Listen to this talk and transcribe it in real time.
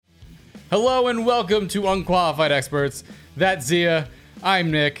Hello and welcome to Unqualified Experts. That's Zia.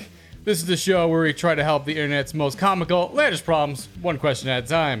 I'm Nick. This is the show where we try to help the internet's most comical, latest problems, one question at a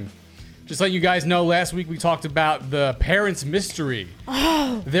time. Just letting you guys know, last week we talked about the parents' mystery.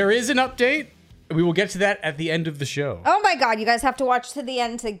 Oh. There is an update. We will get to that at the end of the show. Oh my God, you guys have to watch to the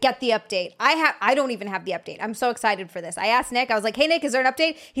end to get the update. I don't even have the update. I'm so excited for this. I asked Nick, I was like, hey Nick, is there an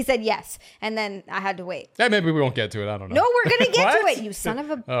update? He said yes. And then I had to wait. Yeah, maybe we won't get to it. I don't know. No, we're going to get to What? it, you son of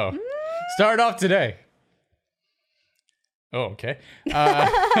a... Oh. Start off today. Oh, okay.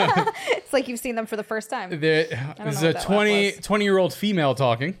 It's like you've seen them for the first time. This is a 20-year-old female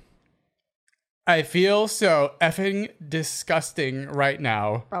talking. I feel so effing disgusting right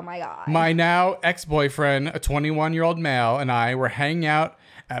now. Oh my God. My now ex-boyfriend, a 21-year-old male, and I were hanging out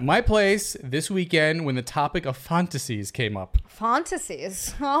at my place this weekend when the topic of fantasies came up.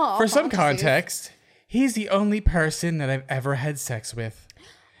 Fantasies. Oh, For some context, he's the only person that I've ever had sex with.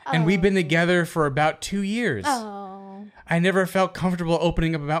 And we've been together for about 2 years. Oh. I never felt comfortable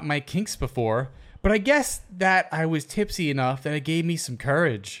opening up about my kinks before, but I guess that I was tipsy enough that it gave me some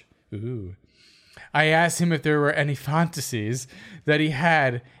courage. Ooh. I asked him if there were any fantasies that he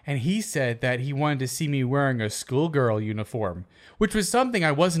had, and he said that he wanted to see me wearing a schoolgirl uniform, which was something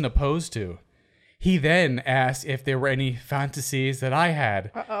I wasn't opposed to. He then asked if there were any fantasies that I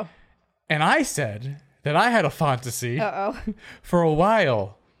had. Uh-oh. And I said that I had a fantasy for a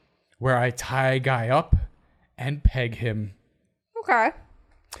while where I tie a guy up and peg him. Okay.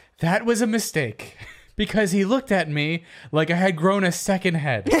 That was a mistake because he looked at me like I had grown a second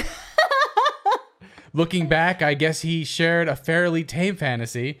head. Looking back, I guess he shared a fairly tame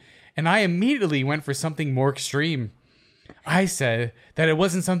fantasy, and I immediately went for something more extreme. I said that it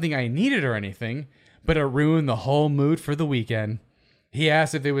wasn't something I needed or anything, but it ruined the whole mood for the weekend. He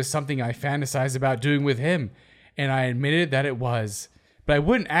asked if it was something I fantasized about doing with him, and I admitted that it was, but I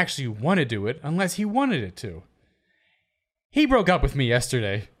wouldn't actually want to do it unless he wanted it to. He broke up with me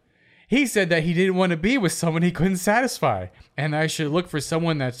yesterday. He said that he didn't want to be with someone he couldn't satisfy, and I should look for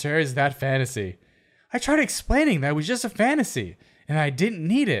someone that shares that fantasy. I tried explaining that it was just a fantasy, and I didn't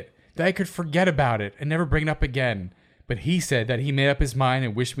need it, that I could forget about it and never bring it up again. But he said that he made up his mind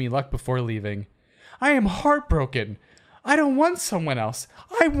and wished me luck before leaving. I am heartbroken. I don't want someone else.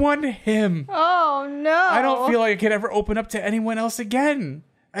 I want him. Oh, no. I don't feel like I could ever open up to anyone else again.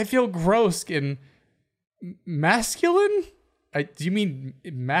 I feel gross and masculine? Do you mean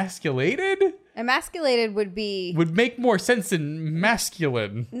emasculated? Emasculated would make more sense than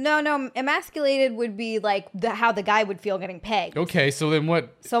masculine. No, emasculated would be like how the guy would feel getting pegged. Okay, so then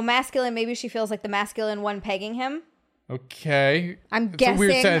what? So masculine, maybe she feels like the masculine one pegging him. Okay. I'm guessing. It's a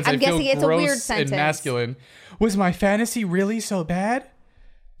weird sentence. I'm guessing it's a weird sentence. And masculine. Was my fantasy really so bad?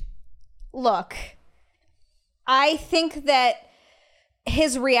 Look, I think that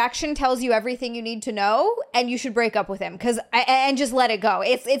his reaction tells you everything you need to know, and you should break up with him and just let it go.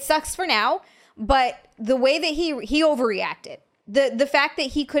 It sucks for now, but the way that he overreacted, the fact that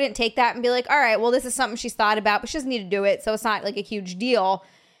he couldn't take that and be like, all right, well, this is something she's thought about, but she doesn't need to do it, so it's not like a huge deal.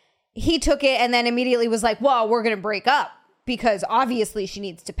 He took it and then immediately was like, well, we're going to break up because obviously she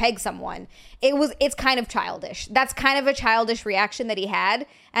needs to peg someone. It's kind of childish. That's kind of a childish reaction that he had.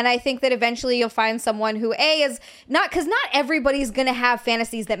 And I think that eventually you'll find someone who is not, because not everybody's going to have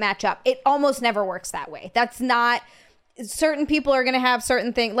fantasies that match up. It almost never works that way. That's not, certain people are going to have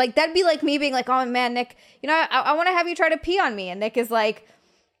certain things. Like that'd be like me being like, oh man, Nick, I want to have you try to pee on me. And Nick is like,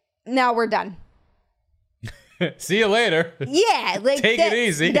 no, we're done. See you later. Yeah. Like Take it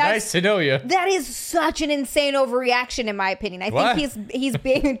easy. Nice to know you. That is such an insane overreaction, in my opinion. I think he's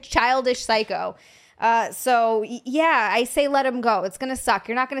being a childish psycho. So, yeah, I say let him go. It's going to suck.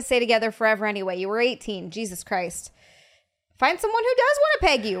 You're not going to stay together forever anyway. You were 18. Jesus Christ. Find someone who does want to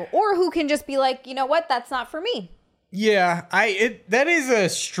peg you or who can just be like, you know what? That's not for me. Yeah, that is a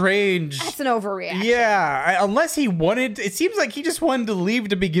strange... That's an overreaction. Yeah, unless he wanted... It seems like he just wanted to leave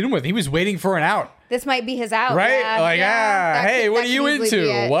to begin with. He was waiting for an out. This might be his out. Right? Yeah, hey, what are you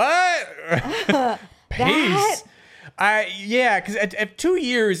into? What? Peace. Because at 2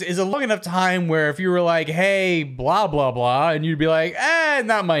 years is a long enough time where if you were like, hey, blah, blah, blah, and you'd be like,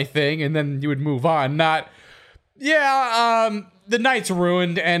 not my thing, and then you would move on. Not, the night's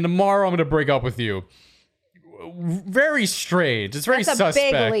ruined, and tomorrow I'm going to break up with you. very strange. It's very That's a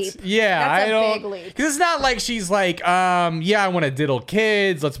suspect. big leap. Yeah, That's I a don't big leap. because it's not like she's like, yeah, I want to diddle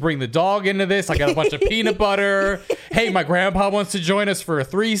kids. Let's bring the dog into this. I got a bunch of peanut butter. Hey, my grandpa wants to join us for a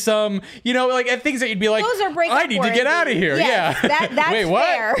threesome. You know, like things that you'd be like, Those are breakup I need to get out of here. Yes, yeah, that's wait, what?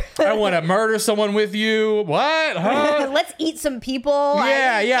 fair. I want to murder someone with you. What? Huh? Let's eat some people.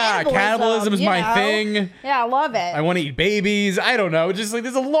 Yeah. Cannibalism is my thing. Yeah, I love it. I want to eat babies. I don't know. Just like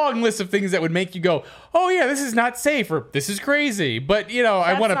there's a long list of things that would make you go, oh yeah, this is not safe or this is crazy. But you know, I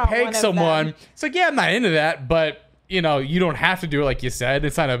That's want to not peg one of someone. them. It's like, yeah, I'm not into that, but you know, you don't have to do it like you said.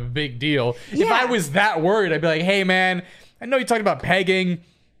 It's not a big deal. If Yeah. I was that worried, I'd be like, hey man, I know you talked about pegging.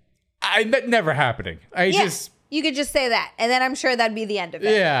 That never happening. You could just say that, and then I'm sure that'd be the end of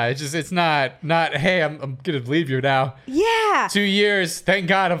it. Yeah, it's not hey, I'm gonna leave you now. Yeah. 2 years, thank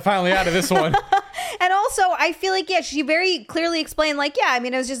God I'm finally out of this one. And also, I feel like, yeah, she very clearly explained, like, yeah, I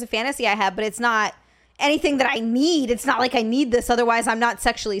mean, it was just a fantasy I had, but it's not anything that I need. It's not like I need this, otherwise I'm not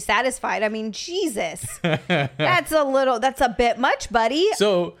sexually satisfied. I mean, Jesus. That's a bit much, buddy.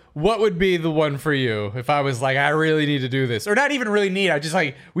 So what would be the one for you if I was like, I really need to do this? Or not even really need, I just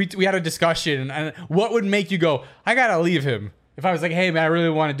like, we had a discussion, and what would make you go, I gotta leave him? If I was like, hey man, I really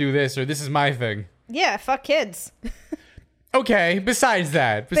want to do this, or this is my thing. Yeah, fuck kids. Okay, besides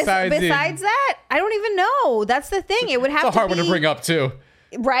that. Besides that, I don't even know. That's the thing. It would have It's a hard one to bring up too.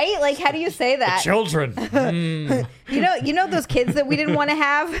 Right? Like, how do you say that? Children. You know those kids that we didn't want to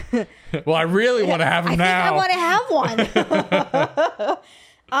have? Well, I really want to have them now. I want to have one.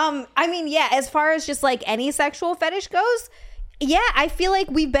 I mean, yeah, as far as just like any sexual fetish goes, yeah, I feel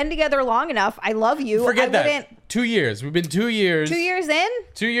like we've been together long enough. I love you. Forget that. 2 years. We've been 2 years. 2 years in?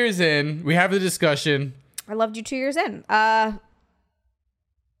 2 years in. We have the discussion. I loved you 2 years in.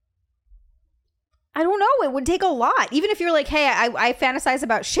 I don't know. It would take a lot. Even if you're like, hey, I fantasize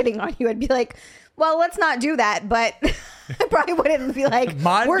about shitting on you, I'd be like, well, let's not do that. But I probably wouldn't be like,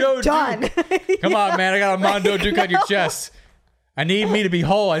 we're done. Come on, man. I got a Mondo Duke on your chest. I need me to be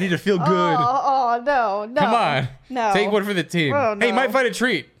whole. I need to feel good. Oh, no. Come on. No. Take one for the team. Oh, no. Hey, might find a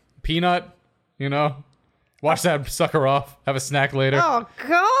treat. Peanut, you know. Wash that sucker off. Have a snack later. Oh,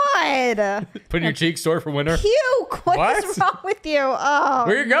 God. Put in your cheek, store for winter. Puke. What is wrong with you? Oh,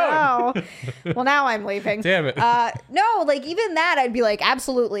 where you going? No. Well, now I'm leaving. Damn it. No, like even that, I'd be like,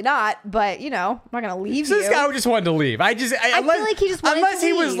 absolutely not. But, you know, I'm not going to leave So you. this guy just wanted to leave. I feel like he just wanted unless to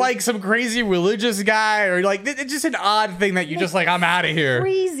he was leave. like some crazy religious guy, or like it's just an odd thing that you just like, I'm out of here.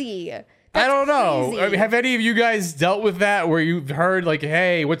 Crazy. I don't know. crazy. I mean, have any of you guys dealt with that where you've heard like,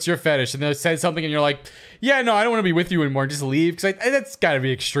 hey, what's your fetish? And they said something and you're like, yeah, no, I don't want to be with you anymore. Just leave. Because that's got to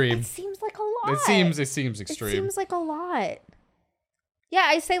be extreme. It seems like a lot. It seems extreme. It seems like a lot. Yeah,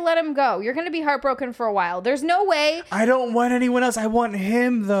 I say let him go. You're going to be heartbroken for a while. There's no way. I don't want anyone else. I want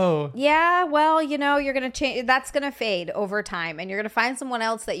him, though. Yeah, well, you know, you're going to change. That's going to fade over time. And you're going to find someone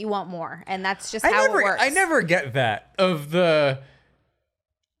else that you want more. And that's just how it works. I never get that of the...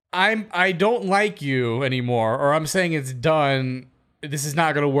 I don't like you anymore, or I'm saying it's done. This is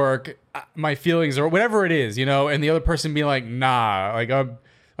not gonna work. My feelings, or whatever it is, you know, and the other person being like, nah, like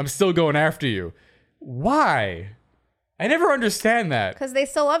I'm still going after you. Why? I never understand that. Because they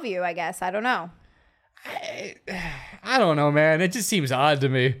still love you, I guess. I don't know. I don't know, man. It just seems odd to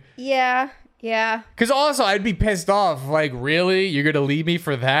me. Yeah. Because also, I'd be pissed off. Like, really? You're going to leave me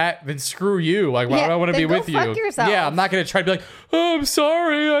for that? Then screw you. Like, why would I want to be with you? Fuck yourself. Yeah, I'm not going to try to be like, oh, I'm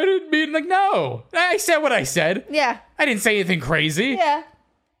sorry. I didn't mean... Like, no. I said what I said. Yeah. I didn't say anything crazy. Yeah.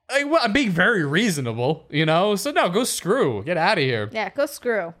 Like, well, I'm being very reasonable, you know? So, no, go screw. Get out of here. Yeah, go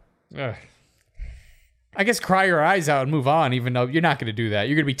screw. Ugh. I guess cry your eyes out and move on, even though you're not going to do that.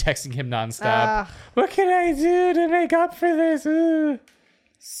 You're going to be texting him nonstop. What can I do to make up for this?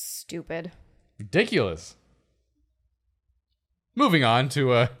 Stupid. Ridiculous. Moving on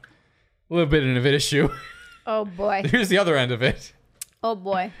to a little bit of an issue. Oh, boy. Here's the other end of it. Oh,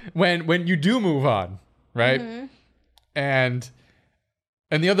 boy. When you do move on, right? Mm-hmm. And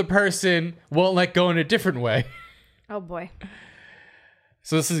the other person won't let go in a different way. Oh, boy.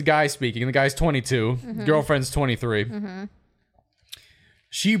 So this is a guy speaking. The guy's 22. Mm-hmm. Girlfriend's 23. Mm-hmm.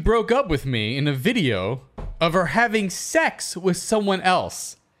 She broke up with me in a video of her having sex with someone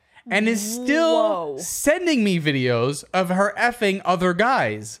else. And is still sending me videos of her effing other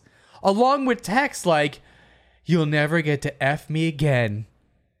guys. Along with texts like, you'll never get to F me again.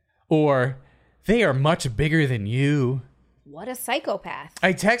 Or, they are much bigger than you. What a psychopath.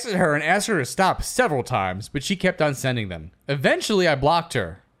 I texted her and asked her to stop several times, but she kept on sending them. Eventually, I blocked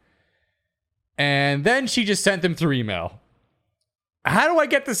her. And then she just sent them through email. How do I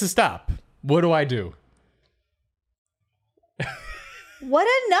get this to stop? What do I do? What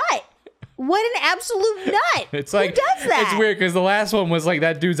a nut. What an absolute nut. It's like, who does that? It's weird because the last one was like,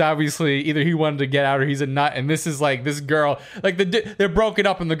 that dude's obviously either he wanted to get out or he's a nut. And this is like this girl, like they're broken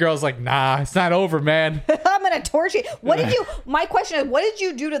up and the girl's like, nah, it's not over, man. I'm going to torture you. My question is, what did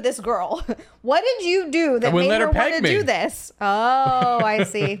you do to this girl? What did you do that made her want to do this? Oh, I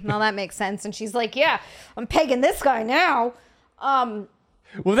see. Well, that makes sense. And she's like, yeah, I'm pegging this guy now.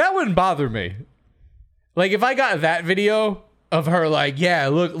 Well, that wouldn't bother me. Like if I got that video of her like, yeah,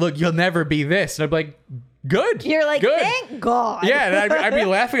 look, you'll never be this. And I'd be like, good. You're like, good. Thank God. Yeah, and I'd be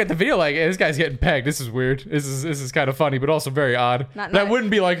laughing at the video like, hey, this guy's getting pegged. This is weird. This is kind of funny, but also very odd. I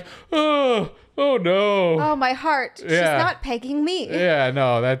wouldn't be like, oh no. Oh, my heart. Yeah. She's not pegging me. Yeah,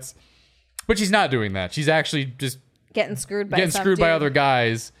 no, but she's not doing that. She's actually just getting screwed by other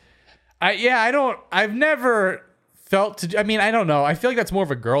guys. I've never felt I don't know. I feel like that's more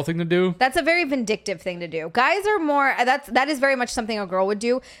of a girl thing to do. That's a very vindictive thing to do. Guys are more, that is very much something a girl would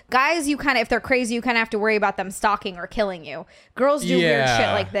do. Guys, you kind of, if they're crazy, you kind of have to worry about them stalking or killing you. Girls do weird shit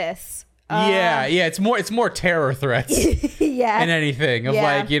like this. Yeah. It's more terror threats. Yeah. Than anything of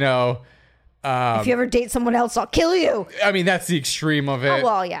like, if you ever date someone else, I'll kill you. I mean, that's the extreme of it. Oh,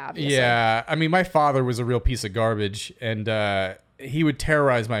 well, yeah, obviously. Yeah. I mean, my father was a real piece of garbage and he would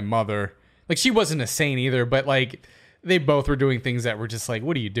terrorize my mother. Like, she wasn't a saint either, but like, they both were doing things that were just like,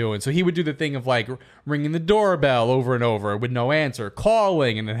 what are you doing? So he would do the thing of like ringing the doorbell over and over with no answer,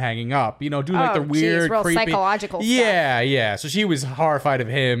 calling and then hanging up, doing like the weird, real creepy, psychological stuff. Yeah. So she was horrified of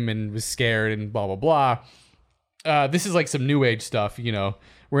him and was scared and blah, blah, blah. This is like some new age stuff,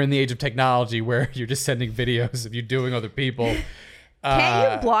 We're in the age of technology where you're just sending videos of you doing other people.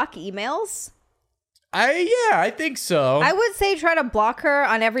 Can't you block emails? I think so. I would say try to block her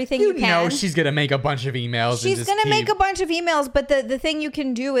on everything you can. No, she's going to make a bunch of emails. She's going to make a bunch of emails, but the thing you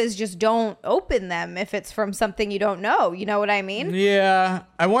can do is just don't open them if it's from something you don't know. You know what I mean? Yeah.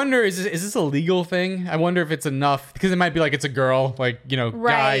 I wonder, is this a legal thing? I wonder if it's enough, because it might be like it's a girl, like,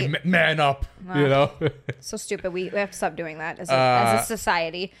 right. Guy, man up, So stupid. We have to stop doing that as a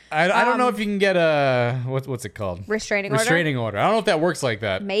society. I don't know if you can get a, what's it called? Restraining order? Restraining order. I don't know if that works like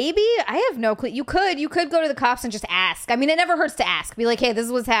that. Maybe. I have no clue. You could go to the cops and just ask. I mean, it never hurts to ask. Be like, hey, this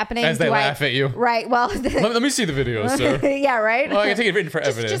is what's happening. As they laugh at you. Right. Well, let me see the video, sir. Yeah, right? Well, I can take it written for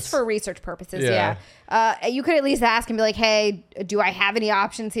evidence. Just for research purposes, yeah. You could at least ask and be like, hey, do I have any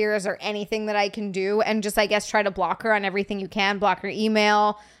options here? Is there anything that I can do? And just, I guess, try to block her on everything you can. Block her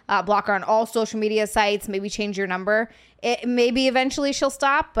email, block her on all social media sites, maybe change your number. Maybe eventually she'll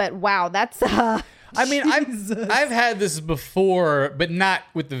stop, but wow, that's... I mean, I've had this before, but not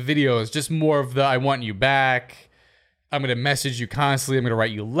with the videos, just more of the I want you back. I'm going to message you constantly. I'm going to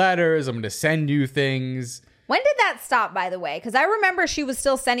write you letters. I'm going to send you things. When did that stop, by the way? Because I remember she was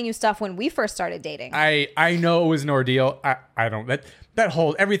still sending you stuff when we first started dating. I know it was an ordeal. I don't, that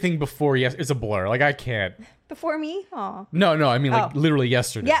whole, everything before, yes, it's a blur. Like, I can't. Before me? Oh. No, I mean like literally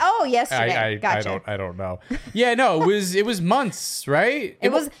yesterday. Yeah, yesterday. Gotcha. I don't know. Yeah, no, it was months, right?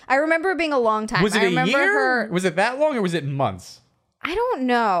 I remember it being a long time. Was it a year? Was it that long or was it months? I don't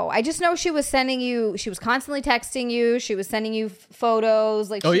know. I just know she was constantly texting you. She was sending you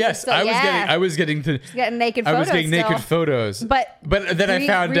photos. Like, oh yes, I was getting naked photos. I was getting naked photos. But then I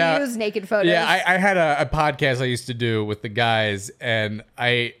found out naked photos. Yeah, I had a podcast I used to do with the guys, and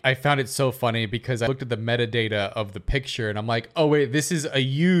I found it so funny because I looked at the metadata of the picture, and I'm like, oh wait, this is a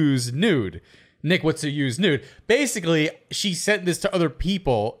used nude. Nick, what's a used nude? Basically, she sent this to other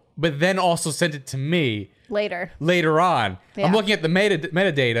people, but then also sent it to me. Later on. Yeah. I'm looking at the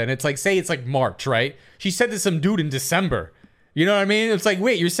metadata and it's like, say it's like March, right? She sent to some dude in December. You know what I mean? It's like,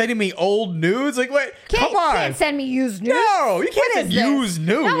 wait, you're sending me old nudes? Like, what? Come on. You can't send me used nudes. No, you can't send used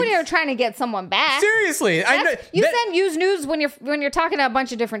nudes. Not when you're trying to get someone back. Seriously. You send used nudes when you're talking to a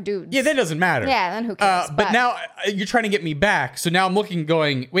bunch of different dudes. Yeah, that doesn't matter. Yeah, then who cares? But now you're trying to get me back. So now I'm looking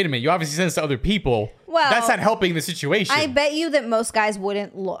going, wait a minute, you obviously sent this to other people. Well, that's not helping the situation. I bet you that most guys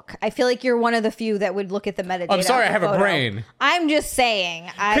wouldn't look. I feel like you're one of the few that would look at the metadata. I'm sorry, I have a brain. I'm just saying.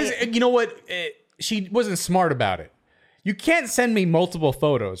 Because you know what? She wasn't smart about it. You can't send me multiple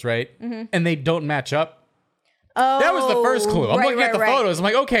photos, right? Mm-hmm. And they don't match up. Oh, that was the first clue. I'm looking at the right. photos. I'm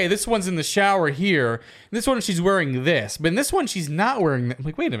like, okay, this one's in the shower here. This one, she's wearing this. But in this one, she's not wearing that. I'm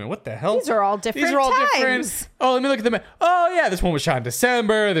like, wait a minute, what the hell? These are all different times. Oh, let me look at them. Oh, yeah, this one was shot in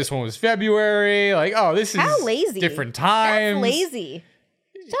December. This one was February. Like, oh, this is how lazy. Different times. That's lazy.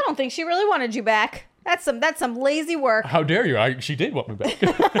 I don't think she really wanted you back. That's some lazy work. How dare you? She did want me back.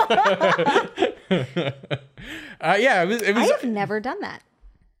 Yeah, it was. I have never done that.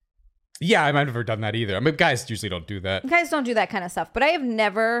 Yeah, I've never done that either. I mean, guys usually don't do that. Guys don't do that kind of stuff. But I have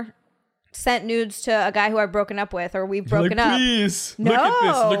never sent nudes to a guy who I've broken up with, or we've broken up. Please, No. look at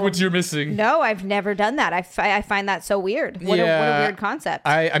this. Look what you're missing. No, I've never done that. I find that so weird. What a weird concept.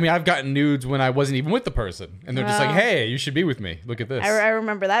 I mean, I've gotten nudes when I wasn't even with the person, and they're just like, "Hey, you should be with me. Look at this." I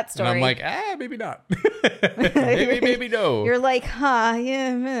remember that story. And I'm like, maybe not. maybe no. You're like,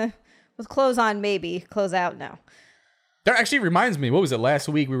 yeah, meh. With clothes on, maybe. Clothes out, no. That actually reminds me. What was it? Last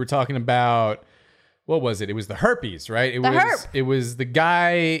week we were talking about. What was it? It was the herpes, right? It was the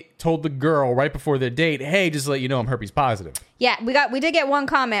guy told the girl right before their date, "Hey, just to let you know, I'm herpes positive." Yeah, we did get one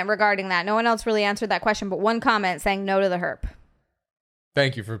comment regarding that. No one else really answered that question, but one comment saying no to the herp.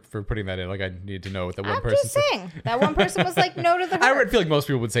 Thank you for putting that in. Like, I need to know what that one I'm person just saying. That one person was like, no to the herp. I feel like most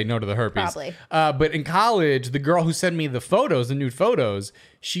people would say no to the herpes. Probably. But in college, the girl who sent me the photos, the nude photos,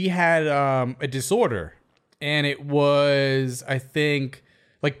 she had a disorder. And it was, I think,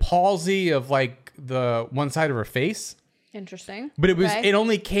 like palsy of like the one side of her face. Interesting. But it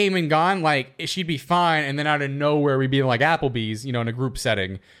only came and gone. Like, she'd be fine. And then out of nowhere, we'd be in like Applebee's, in a group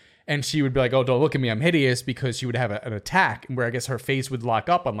setting. And she would be like, "Oh, don't look at me, I'm hideous," because she would have an attack where I guess her face would lock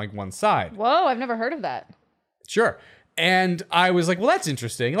up on like one side. Whoa, I've never heard of that. Sure. And I was like, well, that's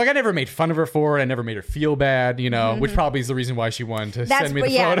interesting. Like, I never made fun of her for it. I never made her feel bad, which probably is the reason why she wanted to send me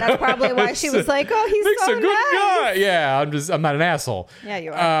the photo. That's probably why she was like, "Oh, he's Nick's so a good nice." guy. Yeah, I'm not an asshole. Yeah,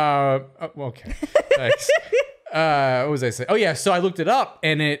 you are. Okay. Thanks. What was I saying? Oh, yeah. So I looked it up,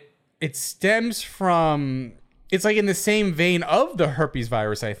 and it stems from... It's like in the same vein of the herpes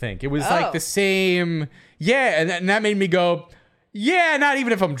virus, I think. It was like the same... Yeah, and that made me go... Yeah, not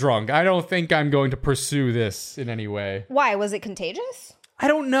even if I'm drunk. I don't think I'm going to pursue this in any way. Why? Was it contagious? I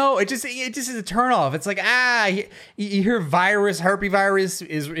don't know. It just is a turnoff. It's like, you hear herpes virus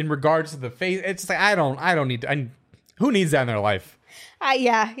is in regards to the face. It's like, I don't need to. Who needs that in their life?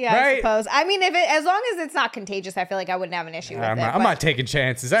 Yeah, Right? I suppose. I mean, as long as it's not contagious, I feel like I wouldn't have an issue with it. I'm not taking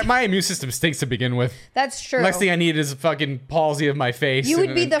chances. My immune system stinks to begin with. That's true. Next thing I need is a fucking palsy of my face. You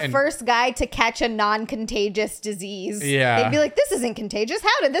would be the first guy to catch a non-contagious disease. Yeah. They'd be like, "This isn't contagious.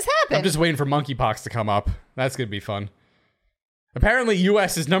 How did this happen?" I'm just waiting for monkeypox to come up. That's going to be fun. Apparently,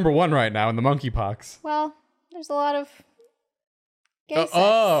 U.S. is number 1 right now in the monkeypox. Well, there's a lot of gay sex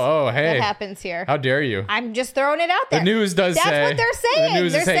hey. that happens here. How dare you? I'm just throwing it out there. The news does say. That's what they're saying. The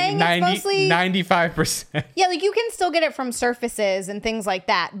news They're is saying it's mostly 95%. Yeah, like you can still get it from surfaces and things like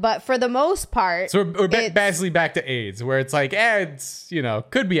that, but for the most part, So we're basically back to AIDS, where it's like, it's,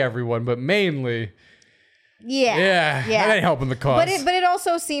 could be everyone, but mainly. Yeah. That ain't helping the cause. But it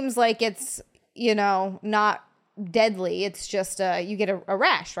also seems like it's, not deadly. It's just you get a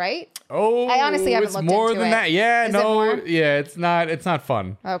rash, right? Oh, I honestly haven't it's looked more into than it. that. Yeah, Is it no, more? yeah, it's not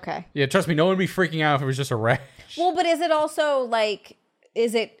fun. Okay. Yeah, trust me, no one would be freaking out if it was just a rash. Well, but is it also like,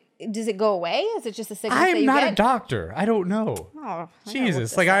 does it go away? Is it just a sickness that I'm you not get? a doctor. I don't know. Oh, I gotta look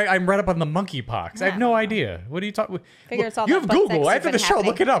Jesus, this like up. I'm read up on the monkeypox. I have no idea. What are you talking? Figure it's all You that have butt sex Google has after been the show. happening.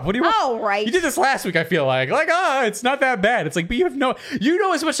 Look it up. What do you want? Oh, right. You did this last week. I feel like it's not that bad. It's like, but you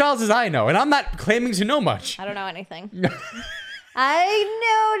know as much else as I know, and I'm not claiming to know much. I don't know anything.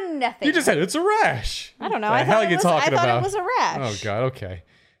 I know nothing. You just said it's a rash. I don't know. The I hell thought, are you it was, talking I thought about? it was a rash. Oh God. Okay.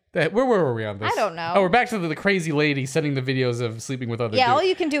 Where were we on this? I don't know. Oh, we're back to the crazy lady sending the videos of sleeping with other Yeah, dudes. all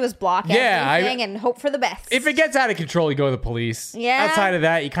you can do is block everything and hope for the best. If it gets out of control, you go to the police. Yeah. Outside of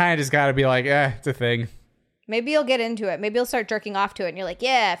that, you kind of just got to be like, it's a thing. Maybe you'll get into it. Maybe you'll start jerking off to it and you're like,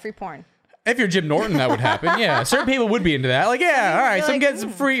 yeah, free porn. If you're Jim Norton, that would happen. Yeah, certain people would be into that. Like, yeah, all right, be so I'm like,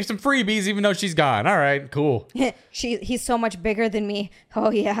 getting some freebies, even though she's gone. All right, cool. He's so much bigger than me.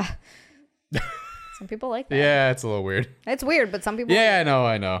 Oh, yeah. Some people like that. Yeah, it's a little weird. It's weird, but some people Yeah, like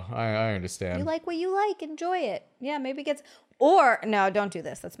I know. I understand. You like what you like. Enjoy it. Yeah, maybe it gets... Or, no, don't do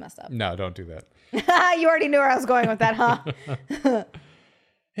this. That's messed up. No, don't do that. You already knew where I was going with that, huh?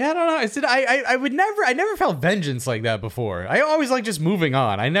 Yeah, I don't know. I never felt vengeance like that before. I always like just moving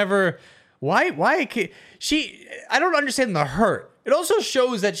on. I never... Why I don't understand the hurt. It also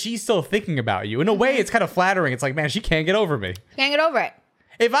shows that she's still thinking about you. In a way, it's kind of flattering. It's like, man, she can't get over me. Can't get over it.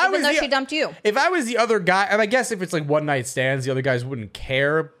 Even though she dumped you. If I was the other guy, I guess if it's like one night stands, the other guys wouldn't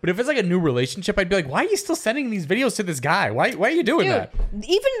care. But if it's like a new relationship, I'd be like, why are you still sending these videos to this guy? Why are you doing that?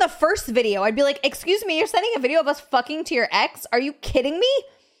 Even the first video, I'd be like, excuse me, you're sending a video of us fucking to your ex? Are you kidding me?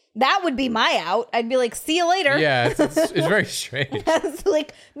 That would be my out. I'd be like, see you later. Yeah, it's very strange. It's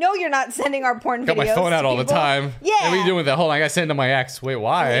like, no, you're not sending our porn videos. Got my phone out to all the people. time. Yeah. What are you doing with that? Hold on, I got to send it to my ex. Wait,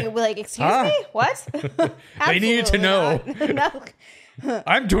 why? You'd be like, excuse me? What? They need to know. No.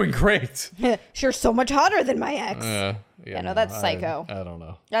 I'm doing great. You're so much hotter than my ex. Yeah, that's psycho. I don't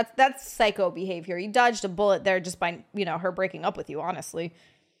know. That's psycho behavior. You dodged a bullet there just by, her breaking up with you, honestly.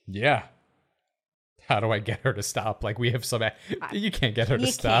 Yeah. How do I get her to stop? Like, we have some... You can't get her to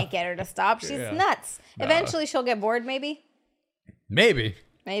stop. You can't get her to stop. She's nuts. No. Eventually, she'll get bored, maybe? Maybe.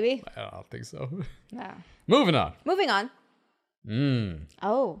 Maybe? I don't think so. No. Moving on.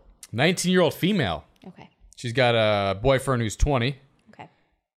 Oh. 19-year-old female. Okay. She's got a boyfriend who's 20. Okay.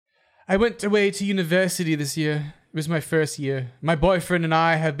 I went away to university this year. It was my first year. My boyfriend and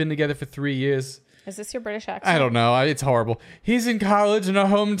I have been together for 3 years. Is this your British accent? I don't know. It's horrible. He's in college in our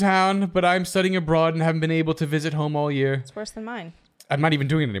hometown, but I'm studying abroad and haven't been able to visit home all year. It's worse than mine. I'm not even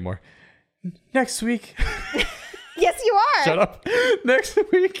doing it anymore. Next week. Yes, you are. Shut up. Next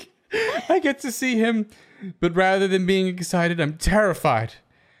week, I get to see him, but rather than being excited, I'm terrified.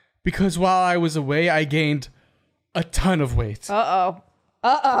 Because while I was away, I gained a ton of weight. Uh-oh.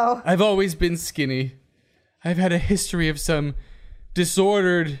 I've always been skinny. I've had a history of some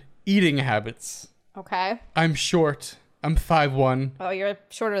disordered eating habits. Okay. I'm short. I'm 5'1". Oh, you're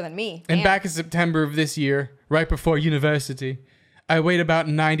shorter than me. And Damn. back in September of this year, right before university, I weighed about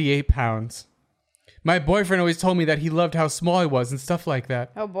 98 pounds. My boyfriend always told me that he loved how small I was and stuff like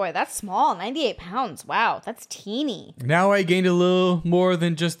that. Oh boy, that's small. 98 pounds. Wow, that's teeny. Now I gained a little more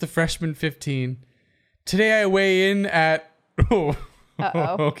than just the freshman 15. Today I weigh in at... Oh,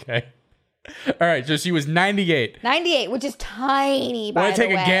 okay. All right, so she was 98. 98, which is tiny, by the way. Want to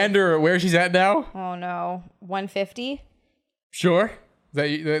take a gander at where she's at now? Oh, no. 150? Sure.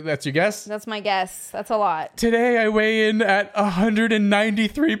 That's your guess? That's my guess. That's a lot. Today I weigh in at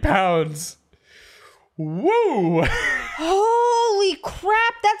 193 pounds. Woo! Holy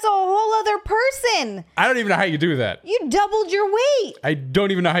crap, that's a whole other person. I don't even know how you do that. You doubled your weight. I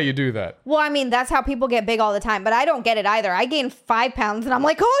don't even know how you do that. Well, I mean, that's how people get big all the time, but I don't get it either. I gain 5 pounds and I'm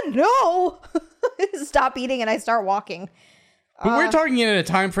like, oh no. Stop eating and I start walking. But we're talking in a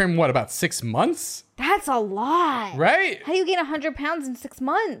time frame, what, about 6 months? That's a lot. Right? How do you gain 100 pounds in 6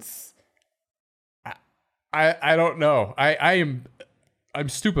 months? I don't know. I'm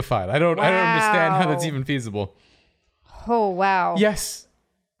stupefied. I don't understand how that's even feasible. Oh, wow. Yes.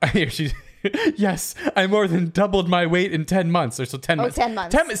 Yes, I more than doubled my weight in 10 months. Or so 10 months. 10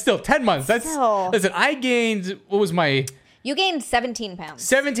 months. 10 months. Listen, I gained, what was my... You gained 17 pounds.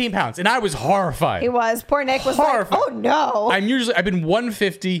 17 pounds. And I was horrified. He was. Poor Nick was horrified. Like, oh no. I've been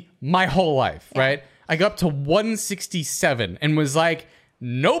 150 my whole life, right? I got up to 167 and was like,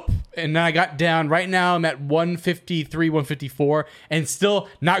 nope. And then I got down. Right now I'm at 153, 154, and still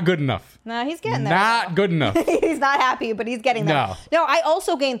not good enough. No, he's getting there. Not good enough. He's not happy, but he's getting there. No, I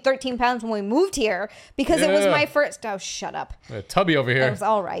also gained 13 pounds when we moved here because it was my first... Oh, shut up. Tubby over here. It was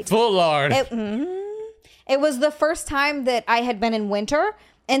all right. Full lard. It was the first time that I had been in winter.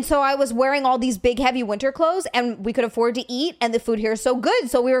 And so I was wearing all these big, heavy winter clothes and we could afford to eat. And the food here is so good.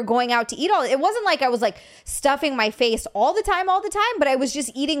 So we were going out to eat all. It wasn't like I was like stuffing my face all the time. But I was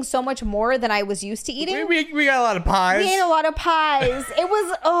just eating so much more than I was used to eating. We got a lot of pies. We ate a lot of pies. It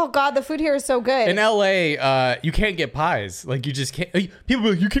was, oh God, the food here is so good. In LA, you can't get pies. Like you just can't. People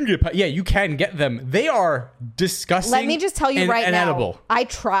go, you can get pies. Yeah, you can get them. They are disgusting. Let me just tell you right now. Inedible. I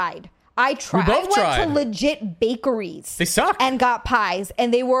tried. We both I went to legit bakeries. They suck. And got pies,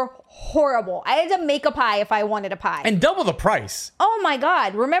 and they were horrible. I had to make a pie if I wanted a pie. And double the price. Oh my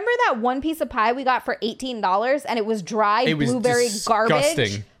God. Remember that one piece of pie we got for $18 and it was dry blueberry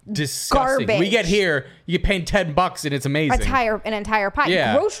garbage? Disgusting. Garbage. We get here, you get paid $10 and it's amazing. An entire pie.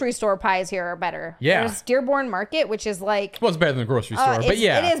 Yeah. Grocery store pies here are better. Yeah. There's Dearborn Market, which is like... Well, it's better than a grocery store, but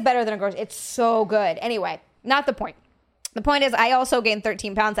yeah. It is better than a grocery. It's so good. Anyway, not the point. The point is I also gained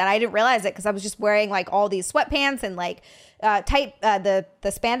 13 pounds and I didn't realize it because I was just wearing like all these sweatpants and like tight, the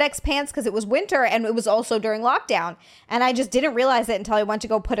spandex pants because it was winter and it was also during lockdown. And I just didn't realize it until I went to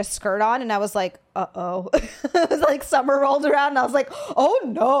go put a skirt on and I was like, uh-oh. It was like summer rolled around and I was like, oh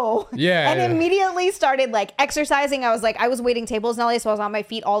no. Yeah. And immediately started like exercising. I was waiting tables in LA, so I was on my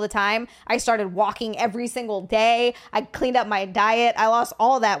feet all the time. I started walking every single day. I cleaned up my diet. I lost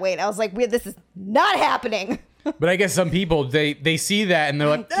all that weight. I was like, this is not happening. But I guess some people, they see that and they're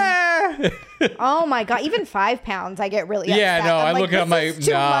like, ah. Oh my God. Even 5 pounds, I get really upset. Yeah, no, I look at my,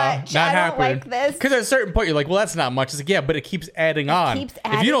 nah, not happening. Like this. Because at a certain point, you're like, well, that's not much. It's like, yeah, but it keeps adding on.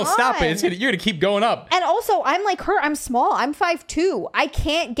 If you don't stop it, you're going to keep going up. And also, I'm like her. I'm small. I'm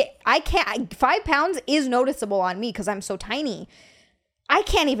 5'2". 5 pounds is noticeable on me because I'm so tiny. I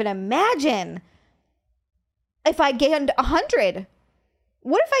can't even imagine if I gained 100.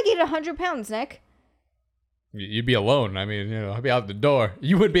 What if I gained 100 pounds, Nick? You'd be alone. I mean, I'd be out the door.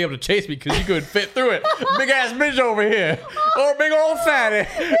 You wouldn't be able to chase me because you couldn't fit through it. Big ass bitch over here. Oh, big old fatty.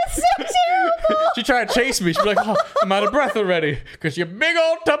 It's so terrible. She tried to chase me. She'd be like, oh, I'm out of breath already. Because you're big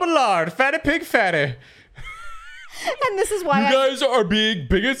old tub of lard. Fatty pig fatty. And this is why you guys are being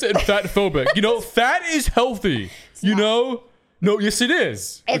bigots and fat phobic. You know, fat is healthy. You know? No, yes, it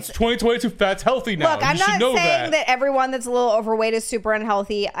is. It's 2022. Fat's healthy now. Look, I'm not saying that everyone that's a little overweight is super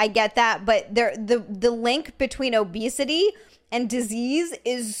unhealthy. I get that, but the link between obesity and disease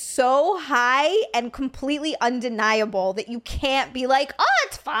is so high and completely undeniable that you can't be like, oh,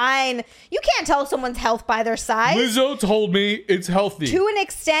 it's fine. You can't tell someone's health by their size. Lizzo told me it's healthy. To an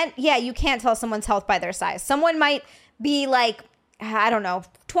extent, yeah, you can't tell someone's health by their size. Someone might be like, I don't know,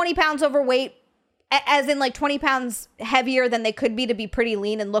 20 pounds overweight, as in like 20 pounds heavier than they could be to be pretty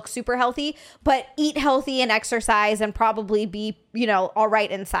lean and look super healthy, but eat healthy and exercise and probably be, you know, all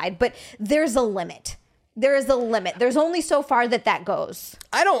right inside. But there's a limit. There is a limit. There's only so far that goes.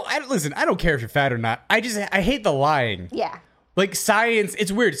 Listen, I don't care if you're fat or not. I hate the lying. Yeah. Like science,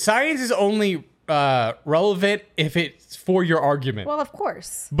 it's weird. Science is only relevant if it's for your argument. Well, of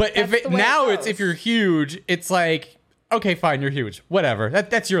course. But it's if you're huge, it's like, okay, fine, you're huge. Whatever.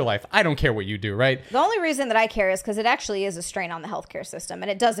 That's your life. I don't care what you do, right? The only reason that I care is because it actually is a strain on the healthcare system,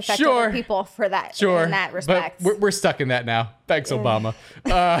 and it does affect other people for that. Sure. In that respect. But we're stuck in that now. Thanks, Obama.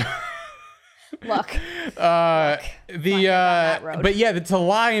 Look. But yeah, to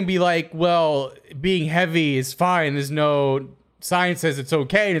lie and be like, well, being heavy is fine. There's no science says it's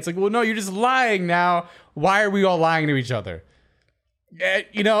okay. And it's like, well, no, you're just lying now. Why are we all lying to each other?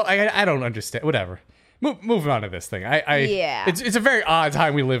 You know, I don't understand. Whatever. Moving on to this thing. Yeah. It's a very odd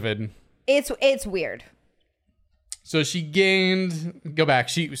time we live in. It's weird. So she gained, go back,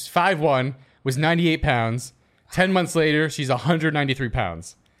 she was 5'1", was 98 pounds. 10 months later, she's 193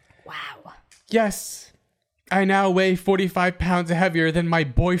 pounds. Wow. Yes, I now weigh 45 pounds heavier than my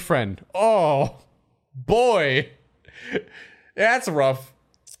boyfriend. Oh, boy. That's rough.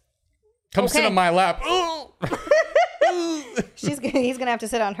 Come sit on my lap. He's gonna have to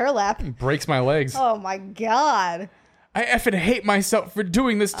sit on her lap. Breaks my legs. Oh my God. I effing hate myself for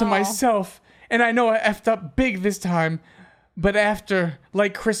doing this to myself. And I know I effed up big this time. But after,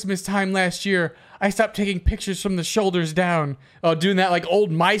 like Christmas time last year, I stopped taking pictures from the shoulders down. Oh, doing that like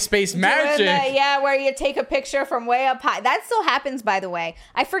old MySpace magic. Where you take a picture from way up high. That still happens, by the way.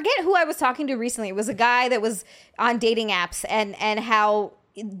 I forget who I was talking to recently. It was a guy that was on dating apps and how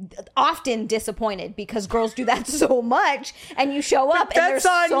often disappointed because girls do that so much, and you show up and they're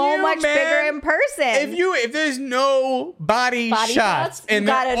so much bigger in person. If there's no body shots and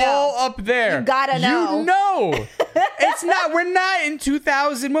they're all up there, you gotta know. You know. It's not. We're not in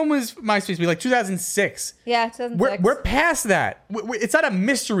 2000. When was MySpace? Be like 2006. Yeah, 2006. We're past that. It's not a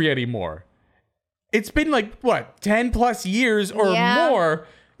mystery anymore. It's been like what 10 plus years or more.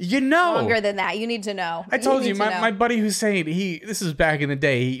 You know. Longer than that. You need to know. I told you, my buddy Hussein, this is back in the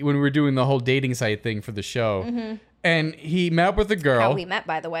day when we were doing the whole dating site thing for the show. Mm-hmm. And he met up with a girl. How we met,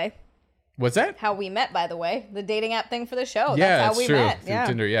 by the way. What's that? How we met, by the way. The dating app thing for the show. Yeah, that's how we met. Yeah,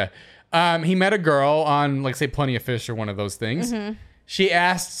 Tinder, yeah. He met a girl on, like, say, Plenty of Fish or one of those things. Mm-hmm. She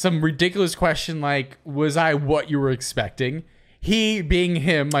asked some ridiculous question like, was I what you were expecting? He, being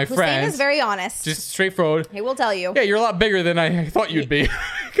him, my friend, is very honest. Just straightforward. He will tell you. Yeah, you're a lot bigger than I thought you'd be.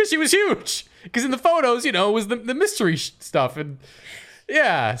 Because she was huge. Because in the photos, you know, it was the mystery stuff. And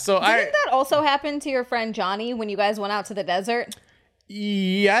yeah, so Didn't that also happen to your friend Johnny when you guys went out to the desert?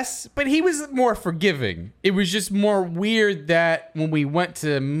 Yes, but he was more forgiving. It was just more weird that when we went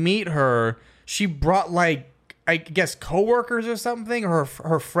to meet her, she brought, like, I guess, coworkers or something, or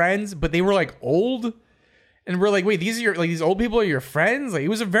her friends, but they were, like, old. And we're like, wait, these old people are your friends? Like, it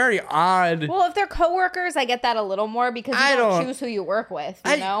was a very odd. Well, if they're coworkers, I get that a little more because you don't choose who you work with.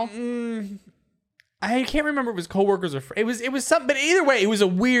 You know, I can't remember if it was coworkers or it was something. But either way, it was a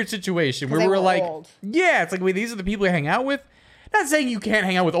weird situation where we were like, old. Yeah, it's like, wait, these are the people you hang out with. Not saying you can't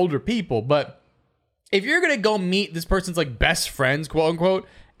hang out with older people, but if you're gonna go meet this person's like best friends, quote unquote,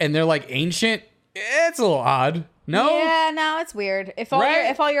 and they're like ancient, it's a little odd. No, yeah, no, it's weird. If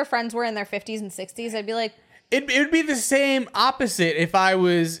all your friends were in their 50s and 60s, I'd be like. It would be the same opposite if I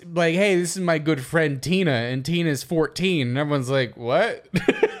was like, hey, this is my good friend Tina, and Tina's 14, and everyone's like, what?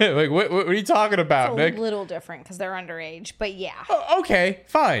 Like, what are you talking about, Nick? It's a little different because they're underage, but yeah. Oh, okay,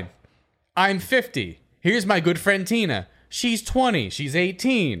 fine. I'm 50. Here's my good friend Tina. She's 20. She's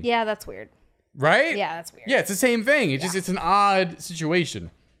 18. Yeah, that's weird. Right? Yeah, that's weird. Yeah, it's the same thing. It's an odd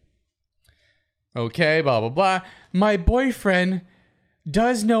situation. Okay, blah, blah, blah. My boyfriend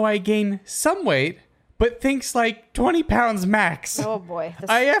does know I gain some weight, but thinks like 20 pounds max. Oh, boy.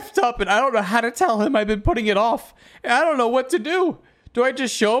 I effed up, and I don't know how to tell him I've been putting it off. And I don't know what to do. Do I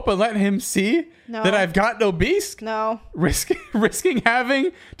just show up and let him see that I've gotten obese? No. Risking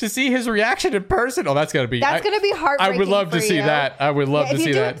having to see his reaction in person? Oh, that's going to be heartbreaking. I would love to see that. I would love to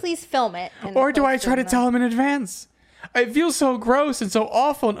see that. If you do, please film it. Or do I try to tell him in advance? I feel so gross and so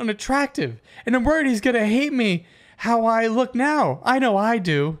awful and unattractive. And I'm worried he's going to hate me how I look now. I know I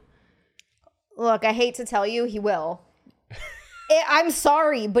do. Look, I hate to tell you, he will. I'm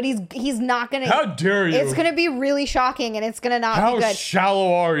sorry, but he's not going to. How dare you? It's going to be really shocking, and it's going to not be good. How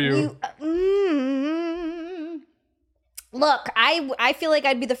shallow are you? Look, I feel like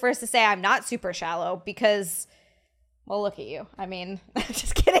I'd be the first to say I'm not super shallow because, well, look at you. I mean,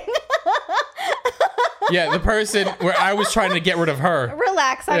 just kidding. Yeah, the person where I was trying to get rid of her.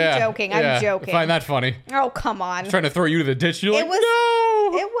 Relax, I'm joking. I'm joking. I find that funny. Oh, come on. Trying to throw you to the ditch. You're like, no.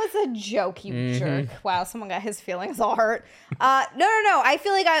 It was a joke, you jerk. Wow, someone got his feelings all hurt. No. I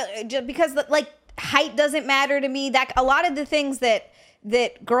feel like just because like height doesn't matter to me. That a lot of the things that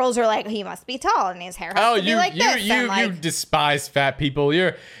girls are like, he must be tall and his hair has to be like this. You despise fat people.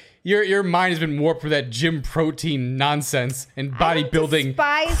 Your mind has been warped with that gym protein nonsense and bodybuilding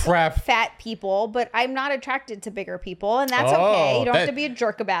crap. Fat people, but I'm not attracted to bigger people, and that's okay. You don't have to be a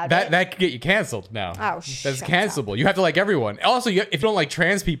jerk about it. That could get you canceled now. Oh, that's cancelable. You have to like everyone. Also, if you don't like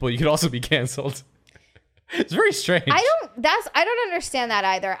trans people, you could also be canceled. It's very strange. I don't understand that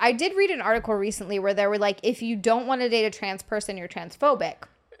either. I did read an article recently where they were like, if you don't want to date a trans person, you're transphobic.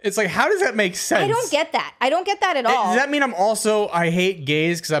 It's like, how does that make sense? I don't get that. I don't get that at all. Does that mean I hate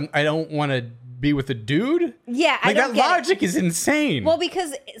gays because I don't want to be with a dude? Yeah, like, that logic is insane. Well,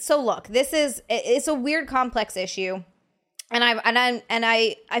 because look, it's a weird, complex issue. And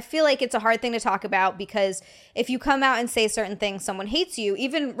I feel like it's a hard thing to talk about because if you come out and say certain things, someone hates you,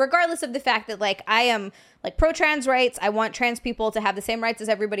 even regardless of the fact that like I am like pro-trans rights. I want trans people to have the same rights as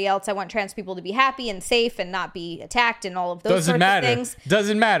everybody else. I want trans people to be happy and safe and not be attacked and all of those sorts of things.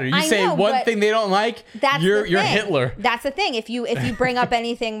 Doesn't matter. You say one thing they don't like, you're Hitler. That's the thing. If you bring up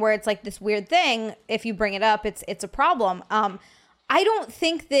anything where it's like this weird thing, if you bring it up, it's a problem. I don't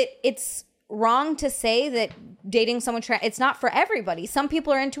think that it's wrong to say that dating someone it's not for everybody. Some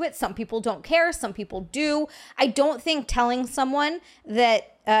people are into it, some people don't care, some people do. I don't think telling someone that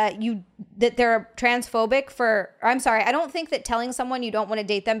that they're transphobic I don't think that telling someone you don't want to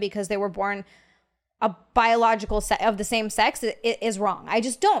date them because they were born a biological of the same sex is wrong. I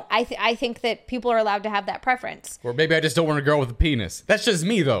just don't. I think that people are allowed to have that preference. Or maybe I just don't want a girl with a penis. That's just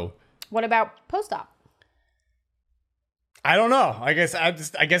me though. What about post-op? I don't know. I guess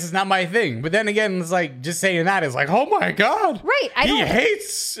it's not my thing. But then again, it's like just saying that is like, oh my god, right? I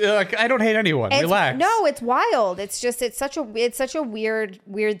don't hate anyone. Relax. No, it's wild. It's such a weird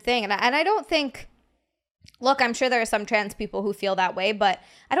thing, and I don't think. Look, I'm sure there are some trans people who feel that way, but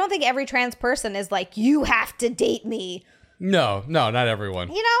I don't think every trans person is like, you have to date me. No, not everyone.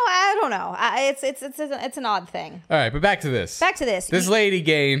 You know, I don't know. It's an odd thing. All right, but back to this. This lady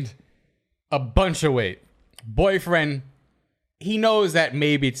gained a bunch of weight. Boyfriend. He knows that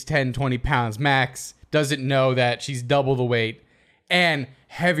maybe it's 10, 20 pounds max. Doesn't know that she's double the weight and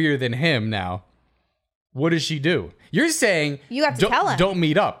heavier than him now. What does she do? You're saying you have to tell him. Don't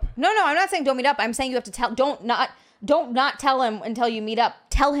meet up. No, I'm not saying don't meet up. I'm saying you have to tell. Don't not tell him until you meet up.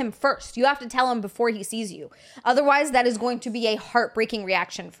 Tell him first. You have to tell him before he sees you. Otherwise, that is going to be a heartbreaking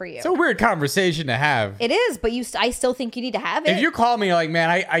reaction for you. It's a weird conversation to have. It is, but I still think you need to have it. If you call me like,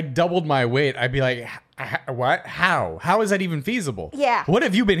 man, I doubled my weight, I'd be like, what? How? How is that even feasible? Yeah. What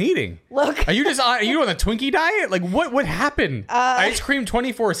have you been eeating? Look. Are you on a Twinkie diet? Like, what happened? Ice cream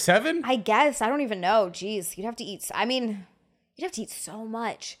 24/7? I guess. I don't even know. Jeez. You'd have to eat so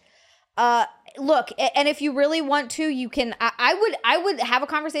much. Look, and if you really want to, you can. I would have a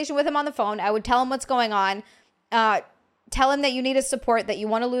conversation with him on the phone. I would tell him what's going on. Tell him that you need his support, that you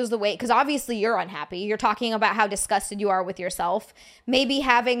want to lose the weight, because obviously you're unhappy. You're talking about how disgusted you are with yourself. Maybe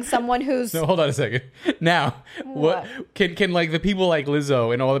having someone who's no, hold on a second. Now, what can like the people like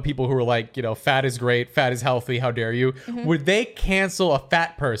Lizzo and all the people who are like, you know, fat is great, fat is healthy, how dare you? Mm-hmm. Would they cancel a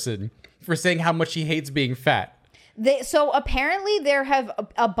fat person for saying how much she hates being fat? So apparently there have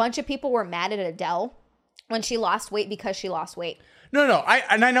a bunch of people were mad at Adele when she lost weight because she lost weight. No,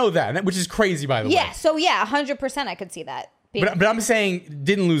 I know that, which is crazy, by the way. Yeah, so 100% I could see that. But I'm saying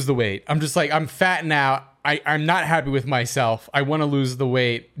didn't lose the weight. I'm just like, I'm fat now. I'm not happy with myself. I want to lose the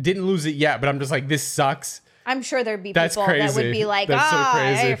weight. Didn't lose it yet, but I'm just like, this sucks. I'm sure there'd be people that would be like,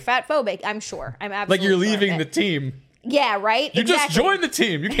 you're fat phobic. I'm sure. I'm absolutely like you're leaving the team. Yeah, right? You just joined the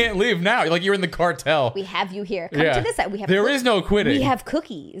team. You can't leave now. Like you're in the cartel. We have you here. Come to this side. There is no quitting. We have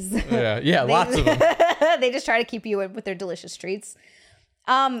cookies. Yeah, lots of them. They just try to keep you in with their delicious treats.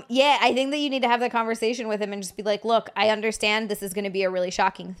 I think that you need to have that conversation with him and just be like, look, I understand this is going to be a really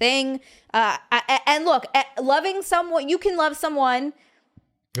shocking thing. And look, loving someone, you can love someone.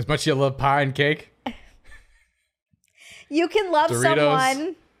 As much as you love pie and cake. You can love Doritos.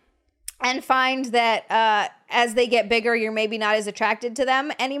 someone and find that as they get bigger, you're maybe not as attracted to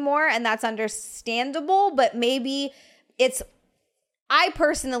them anymore. And that's understandable. But maybe I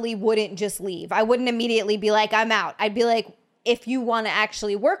personally wouldn't just leave. I wouldn't immediately be like, I'm out. I'd be like, if you want to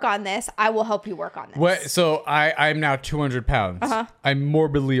actually work on this, I will help you work on this. What? So I'm now 200 pounds. I'm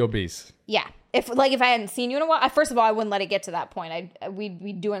morbidly obese. Yeah. If I hadn't seen you in a while, first of all, I wouldn't let it get to that point. We'd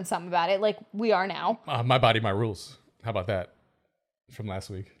be doing something about it like we are now. My body, my rules. How about that from last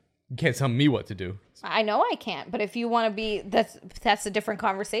week? You can't tell me what to do. I know I can't, but if you want to be, that's a different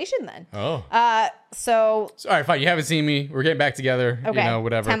conversation then. Oh. So. All right, fine. You haven't seen me. We're getting back together. Okay. You know,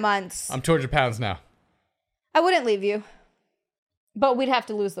 whatever. 10 months. I'm 200 pounds now. I wouldn't leave you. But we'd have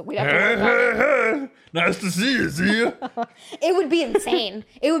to work on it. Nice to see you, It would be insane.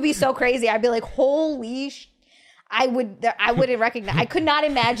 It would be so crazy. I'd be like, holy I wouldn't recognize. I could not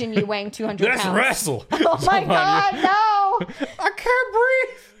imagine you weighing 200 pounds. Let's wrestle. Oh my God, no. I can't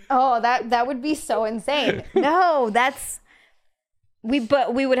breathe. Oh, that would be so insane. No, we'd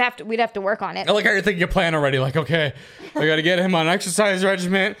have to work on it. I like how you're thinking a plan already. Like, okay, I got to get him on an exercise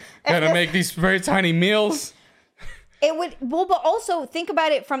regimen. Got to make these very tiny meals. But also think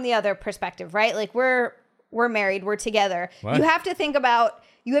about it from the other perspective, right? Like we're married, we're together. What? You have to think about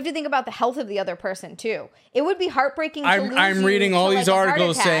the health of the other person too. It would be heartbreaking to lose I'm reading you all to, these like, a heart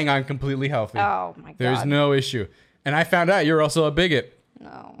articles attack. saying I'm completely healthy. Oh my God. There's no issue. And I found out you're also a bigot.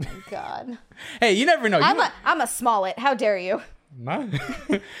 Oh my God. Hey, you never know. I'm a smallet. How dare you?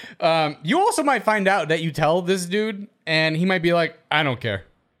 You also might find out that you tell this dude and he might be like, I don't care.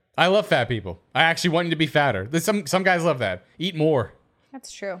 I love fat people. I actually want you to be fatter. Some guys love that. Eat more. That's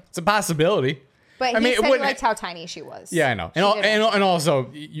true. It's a possibility. But he said he liked how tiny she was. Yeah, I know. And also,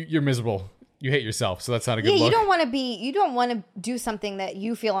 you're miserable. You hate yourself, so that's not a good look. You don't want to do something that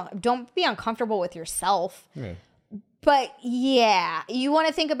you feel, don't be uncomfortable with yourself. Yeah. But yeah, you want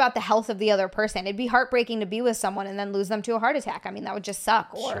to think about the health of the other person. It'd be heartbreaking to be with someone and then lose them to a heart attack. I mean, that would just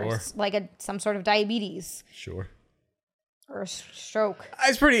suck. Or like some sort of diabetes. Sure. Or a stroke.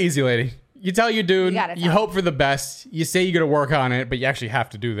 It's pretty easy, lady. You tell your dude, you hope for the best. You say you're going to work on it, but you actually have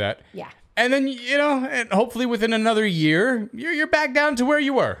to do that. Yeah. And then, and hopefully within another year, you're back down to where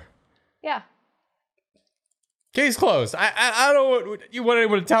you were. Yeah. Case closed. I don't know what you want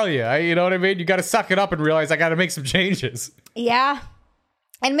anyone to tell you. You know what I mean? You got to suck it up and realize I got to make some changes. Yeah.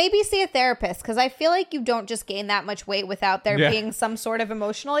 And maybe see a therapist, because I feel like you don't just gain that much weight without there being some sort of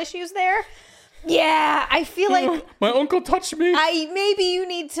emotional issues there. Yeah, I feel like my uncle touched me. Maybe you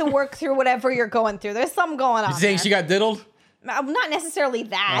need to work through whatever you're going through. There's something going on. You saying she got diddled? Not necessarily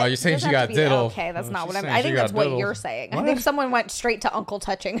that. Oh, you're saying she got diddled. Okay, that's not what I'm. I think that's what you're saying. I think someone went straight to uncle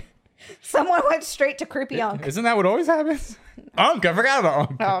touching. Someone went straight to creepy unk. Isn't that what always happens? Unk, I forgot about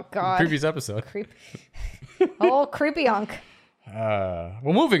unk. Oh God. Previous episode. Oh, creepy unk. Well,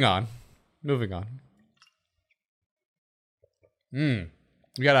 moving on. We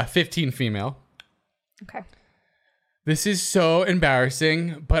got a 15 female. Okay. This is so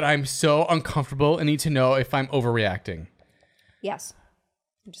embarrassing, but I'm so uncomfortable and need to know if I'm overreacting. Yes.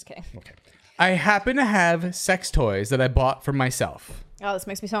 I'm just kidding. Okay. I happen to have sex toys that I bought for myself. Oh, this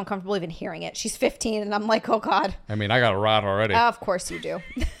makes me so uncomfortable even hearing it. She's 15 and I'm like, oh God. I mean, I got a rod already. Of course you do.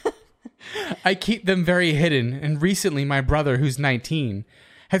 I keep them very hidden, and recently my brother, who's 19,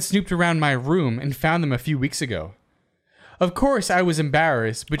 had snooped around my room and found them a few weeks ago. Of course, I was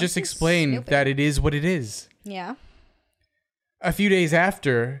embarrassed, but just explained that it is what it is. Yeah. A few days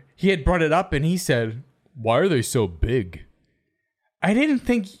after, he had brought it up and he said, "Why are they so big?" I didn't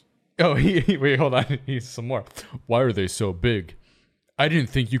think... Oh, wait, hold on. He's some more. "Why are they so big? I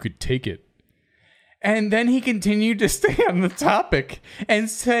didn't think you could take it." And then he continued to stay on the topic and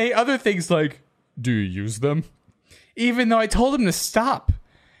say other things like, "Do you use them?" Even though I told him to stop.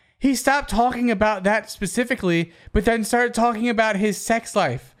 He stopped talking about that specifically, but then started talking about his sex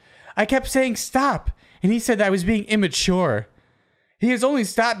life. I kept saying stop, and he said that I was being immature. He has only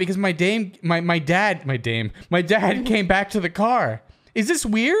stopped because my dad came back to the car. Is this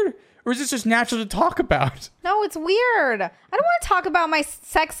weird? Or is this just natural to talk about? No, it's weird. I don't want to talk about my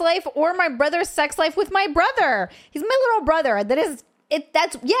sex life or my brother's sex life with my brother. He's my little brother. That's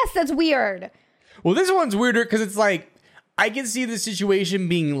weird. Well, this one's weirder because it's like, I can see the situation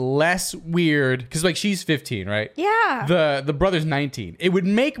being less weird because, like, she's 15, right? Yeah. The brother's 19. It would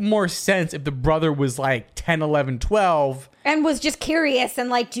make more sense if the brother was like 10, 11, 12. And was just curious and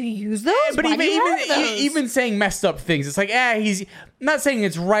like, do you use those? But even saying messed up things, it's like, he's not saying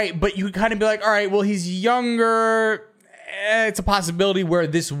it's right, but you kind of be like, all right, well, he's younger. It's a possibility where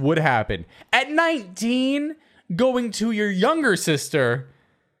this would happen. At 19, going to your younger sister.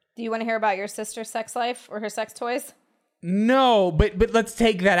 Do you want to hear about your sister's sex life or her sex toys? No, but let's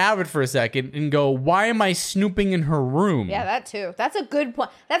take that out of it for a second and go, why am I snooping in her room? Yeah, that too. That's a good point.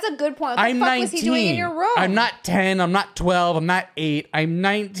 What the I'm fuck 19. was he doing in your room? I'm not 10. I'm not 12. I'm not 8. I'm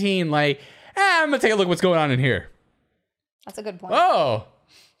 19. Like, I'm going to take a look at what's going on in here. That's a good point. Oh.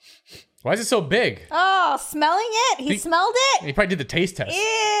 Why is it so big? Oh, smelling it? He smelled it? He probably did the taste test. Ew.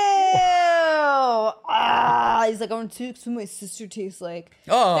 He's like, I want to taste what my sister tastes like.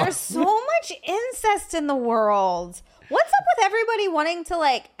 Oh. There's so much incest in the world. What's up with everybody wanting to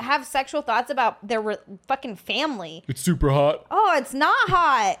like have sexual thoughts about their fucking family? It's super hot. Oh, it's not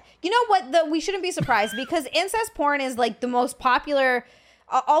hot. You know what? We shouldn't be surprised because incest porn is like the most popular.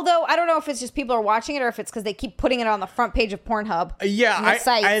 Although I don't know if it's just people are watching it or if it's because they keep putting it on the front page of Pornhub. Yeah,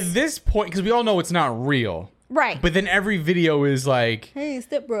 at this point, because we all know it's not real. Right. But then every video is like... Hey,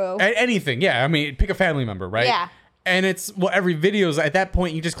 step bro. Anything, yeah. I mean, pick a family member, right? Yeah. And it's, well, every video is at that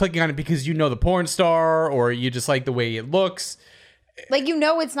point, you're just clicking on it because you know the porn star or you just like the way it looks. Like, you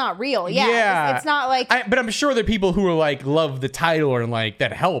know it's not real. Yeah. It's not like... But I'm sure there are people who are like, love the title or like,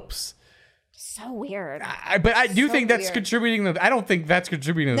 that helps. So weird. But I do think that's weird. contributing to... I don't think that's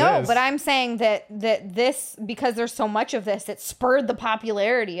contributing to this. No, but I'm saying that this, because there's so much of this, it spurred the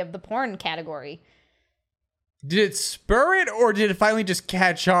popularity of the porn category. Did it spur it or did it finally just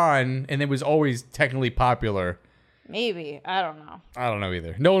catch on and it was always technically popular? Maybe. I don't know. I don't know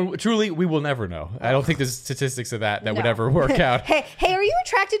either. No one, truly, we will never know. I don't think there's statistics of that would ever work out. Hey, are you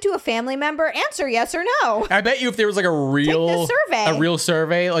attracted to a family member? Answer yes or no. I bet you if there was like a real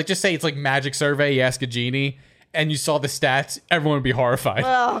survey, like just say it's like magic survey, you ask a genie, and you saw the stats, everyone would be horrified.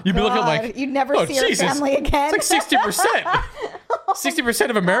 Oh, You'd be looking like, you'd never see your family again. It's like 60%. 60%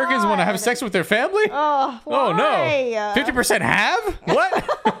 of Americans want to have sex with their family? Oh, why? Oh no. 50% have? What?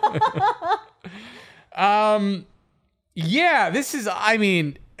 Yeah, this is, I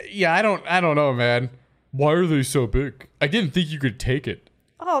mean, yeah, I don't know, man. Why are they so big? I didn't think you could take it.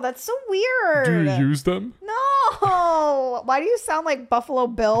 Oh, that's so weird. Do you use them? No. Why do you sound like Buffalo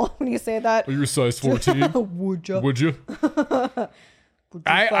Bill when you say that? Are you a size 14? Would you? Would you?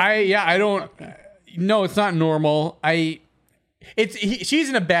 I don't. No, it's not normal. She's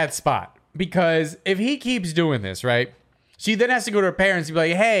in a bad spot because if he keeps doing this, right? She then has to go to her parents and be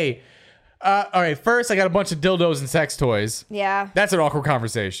like, hey, all right, first I got a bunch of dildos and sex toys. Yeah. That's an awkward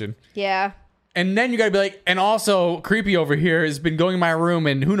conversation. Yeah. And then you gotta be like, and also creepy over here has been going in my room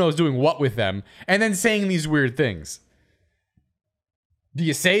and who knows doing what with them. And then saying these weird things. Do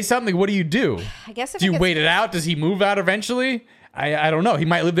you say something? What do you do? I guess do you wait it out? Does he move out eventually? I don't know. He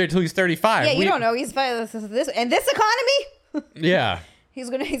might live there till he's 35. Yeah, you don't know. He's this economy. Yeah. He's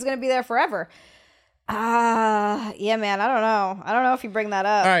gonna be there forever. Yeah, man. I don't know. I don't know if you bring that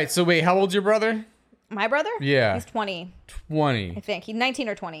up. All right. So wait, how old's your brother? My brother? Yeah. He's 20. 20. I think. He's 19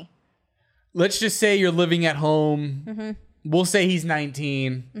 or 20. Let's just say you're living at home. Mm-hmm. We'll say he's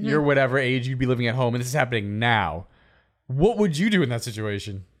 19. Mm-hmm. You're whatever age you'd be living at home, and this is happening now. What would you do in that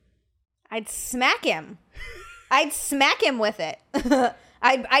situation? I'd smack him. I'd smack him with it.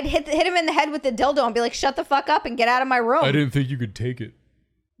 I'd hit him in the head with the dildo and be like, shut the fuck up and get out of my room. I didn't think you could take it.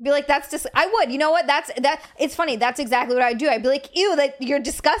 Be like, that's just, I would. You know what? It's funny. That's exactly what I'd do. I'd be like, ew, you're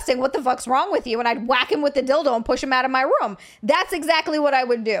disgusting. What the fuck's wrong with you? And I'd whack him with the dildo and push him out of my room. That's exactly what I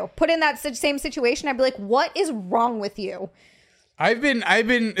would do. Put in that same situation. I'd be like, what is wrong with you? I've been,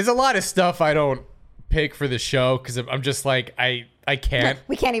 there's a lot of stuff I don't pick for the show because I'm just like, I can't.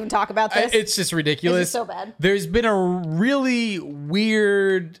 We can't even talk about this. It's just ridiculous. This is so bad. There's been a really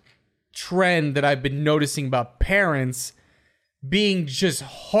weird trend that I've been noticing about parents being just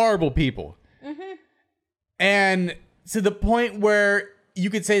horrible people. Mm-hmm. And to the point where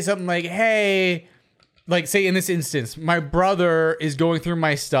you could say something like, hey, like say in this instance, my brother is going through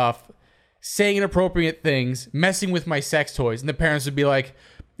my stuff, saying inappropriate things, messing with my sex toys. And the parents would be like,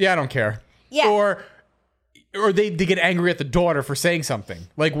 yeah, I don't care. Yeah. Or they get angry at the daughter for saying something.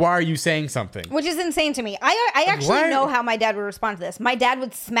 Like, why are you saying something? Which is insane to me. I actually know how my dad would respond to this. My dad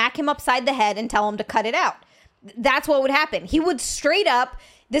would smack him upside the head and tell him to cut it out. That's what would happen. He would straight up.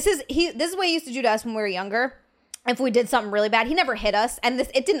 This is what he used to do to us when we were younger. If we did something really bad, he never hit us, and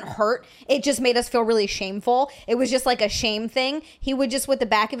it didn't hurt. It just made us feel really shameful. It was just like a shame thing. He would just with the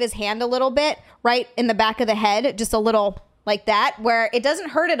back of his hand a little bit, right in the back of the head, just a little like that, where it doesn't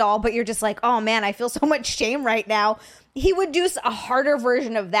hurt at all, but you're just like, oh man, I feel so much shame right now. He would do a harder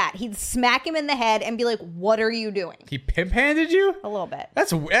version of that. He'd smack him in the head and be like, what are you doing? He pimp-handed you? A little bit.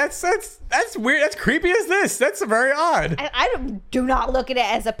 That's weird. That's creepy as this. That's very odd. I do not look at it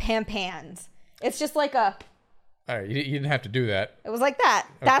as a pimp hand. It's just like a All right, you didn't have to do that. It was like that.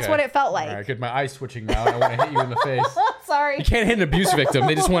 That's Okay. what it felt like. All right, good. My eye's switching now. And I want to hit you in the face. Sorry. You can't hit an abuse victim.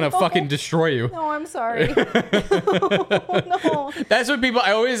 They just want to fucking destroy you. No, I'm sorry. No. That's what people.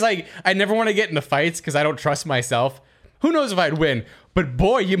 I always like. I never want to get into fights because I don't trust myself. Who knows if I'd win? But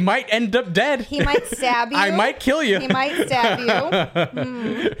boy, you might end up dead. He might stab you. I might kill you. He might stab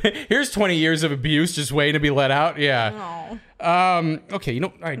you. Here's 20 years of abuse just waiting to be let out. Yeah. No. Okay.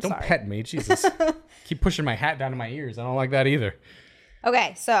 All right. Don't sorry. pet me, Jesus. Keep pushing my hat down to my ears. I don't like that either.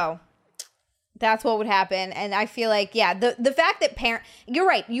 Okay, so that's what would happen. And I feel like, yeah, the fact that you're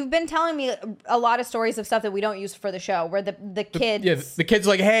right. You've been telling me a lot of stories of stuff that we don't use for the show where the kids. Yeah, the kid's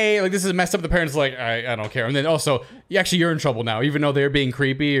like, hey, like this is messed up. The parents are like, I don't care. And then also, you're in trouble now, even though they're being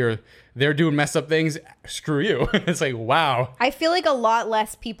creepy or they're doing messed up things. Screw you. It's like, wow. I feel like a lot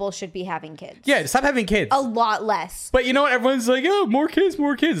less people should be having kids. Yeah, stop having kids. A lot less. But you know what? Everyone's like, oh, more kids,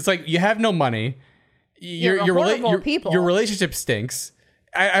 more kids. It's like, you have no money. You're horrible people. Your relationship stinks.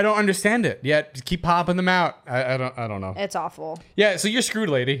 I don't understand it yet. Just keep popping them out. I don't know. It's awful. Yeah, so you're screwed,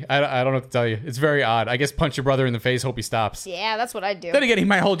 lady. I don't know what to tell you. It's very odd. I guess punch your brother in the face. Hope he stops. Yeah, that's what I'd do. Then again, he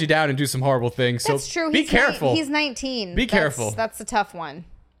might hold you down and do some horrible things. That's so true. Be careful. He's 19. Be careful. That's a tough one.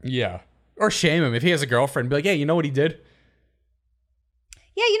 Yeah. Or shame him if he has a girlfriend. Be like, hey, you know what he did?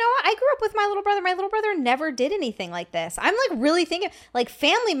 Yeah, you know what? I grew up with my little brother. My little brother never did anything like this. I'm like really thinking, like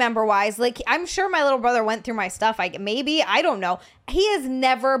family member wise, like I'm sure my little brother went through my stuff. I don't know. He has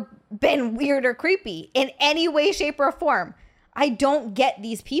never been weird or creepy in any way, shape, or form. I don't get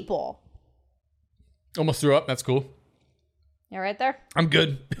these people. Almost threw up. That's cool. You right there? I'm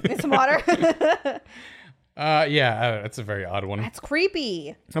good. Need some water? Yeah, that's a very odd one. That's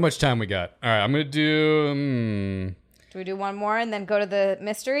creepy. How much time we got? All right, I'm gonna do. Do we do one more and then go to the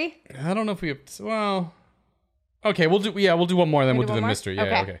mystery? I don't know if we have. Well, okay, we'll do one more, then we'll do the more? mystery.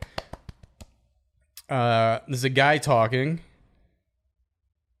 Yeah, Okay. Okay. There's a guy talking,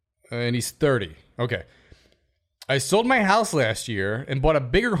 and he's 30. Okay. I sold my house last year and bought a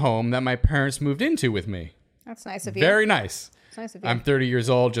bigger home that my parents moved into with me. That's nice of you. Very nice. That's nice of you. I'm 30 years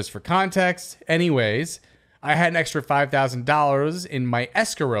old, just for context. Anyways, I had an extra $5,000 in my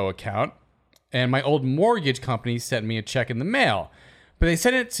escrow account, and my old mortgage company sent me a check in the mail, but they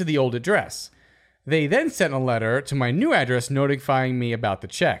sent it to the old address. They then sent a letter to my new address notifying me about the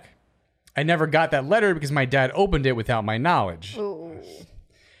check. I never got that letter because my dad opened it without my knowledge. Ooh.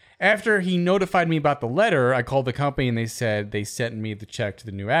 After he notified me about the letter, I called the company and they said they sent me the check to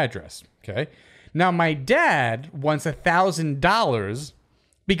the new address. Okay. Now my dad wants $1,000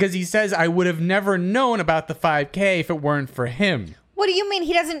 because he says I would have never known about the $5,000 if it weren't for him. What do you mean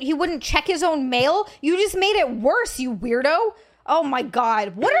he wouldn't check his own mail? You just made it worse, you weirdo. Oh my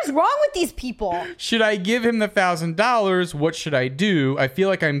God. What is wrong with these people? Should I give him the $1,000? What should I do? I feel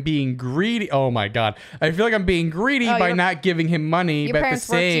like I'm being greedy. Oh my God. I feel like I'm being greedy by not giving him money. Your But at the parents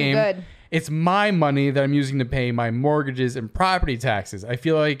worked too same, good. it's my money that I'm using to pay my mortgages and property taxes. I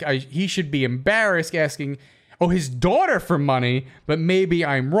feel like he should be embarrassed asking, his daughter for money, but maybe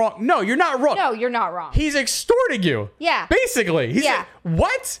I'm wrong. No, you're not wrong. No, you're not wrong. He's extorting you. Yeah. Basically.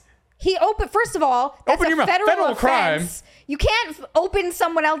 What? He opened, first of all, that's Open a your mouth. federal Federal crime. offense. You can't open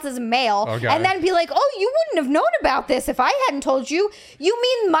someone else's mail Oh, got and it. then be like, oh, you wouldn't have known about this if I hadn't told you. You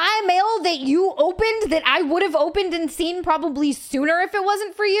mean my mail that you opened that I would have opened and seen probably sooner if it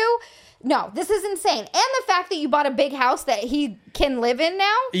wasn't for you? No, this is insane. And the fact that you bought a big house that he can live in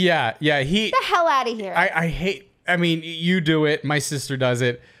now? Yeah. Get the hell out of here. I hate, you do it. My sister does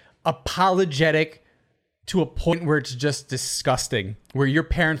it. Apologetic to a point where it's just disgusting, where your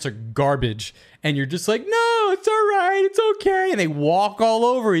parents are garbage and you're just like, no, it's all right, it's okay. And they walk all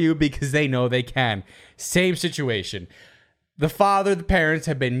over you because they know they can. Same situation. The parents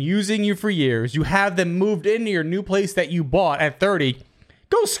have been using you for years. You have them moved into your new place that you bought at 30.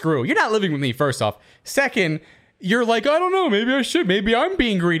 Go screw. You're not living with me, first off. Second, you're like, I don't know, maybe I should. Maybe I'm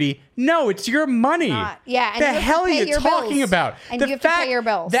being greedy. No, it's your money. Yeah, and the you have to hell are pay you your talking bills. about? And the you have to fact pay your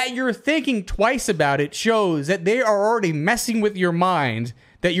bills. that you're thinking twice about it shows that they are already messing with your mind,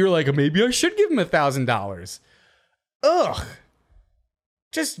 that you're like, maybe I should give him $1,000. Ugh.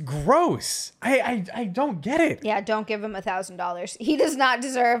 Just gross. I don't get it. Yeah, don't give him $1,000. He does not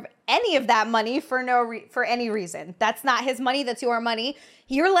deserve any of that money for for any reason. That's not his money. That's your money.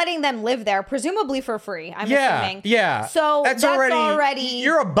 You're letting them live there, presumably for free. I'm assuming. Yeah. So that's already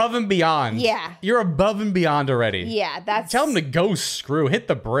you're above and beyond. Yeah. You're above and beyond already. Yeah, that's Tell them to go screw. Hit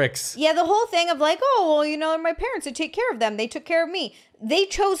the bricks. Yeah, the whole thing of like, oh, well, my parents would take care of them. They took care of me. They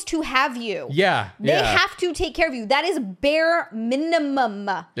chose to have you. Yeah. They have to take care of you. That is bare minimum.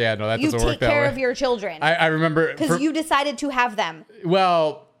 Yeah, no, that you doesn't work take that care way. of your children. I remember Because you decided to have them.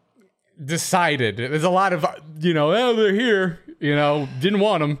 Well, decided. There's a lot of, oh, they're here, didn't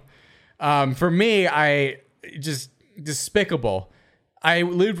want them. For me, I just despicable. I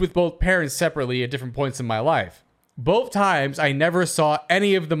lived with both parents separately at different points in my life. Both times, I never saw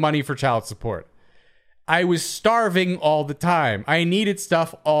any of the money for child support. I was starving all the time. I needed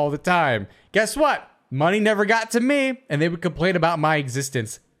stuff all the time. Guess what? Money never got to me, and they would complain about my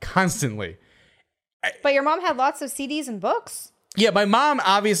existence constantly. But your mom had lots of CDs and books. Yeah, my mom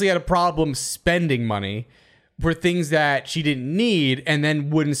obviously had a problem spending money for things that she didn't need and then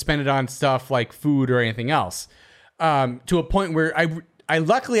wouldn't spend it on stuff like food or anything else. To a point where I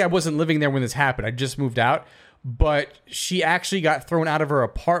luckily I wasn't living there when this happened. I just moved out, but she actually got thrown out of her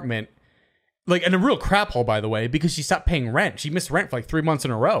apartment, like in a real crap hole, by the way, because she stopped paying rent. She missed rent for like 3 months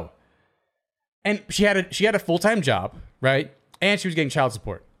in a row. And she had a full-time job, right? And she was getting child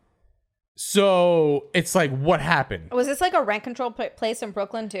support. So it's like, what happened? Was this like a rent control place in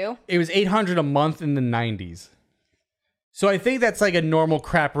Brooklyn too? It was $800 a month in the 90s. So I think that's like a normal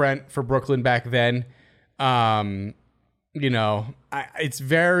crap rent for Brooklyn back then. It's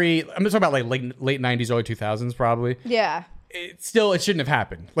very, I'm talking about like late 90s, early 2000s probably. Yeah. It shouldn't have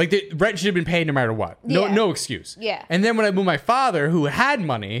happened. Like the rent should have been paid no matter what. No excuse. Yeah. And then when I moved my father, who had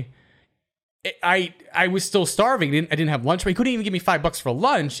money, I was still starving. I didn't have lunch. But he couldn't even give me $5 for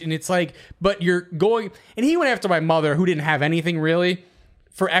lunch. And it's like, but you're going, and he went after my mother, who didn't have anything really,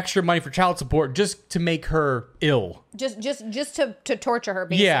 for extra money for child support just to make her ill. Just to torture her,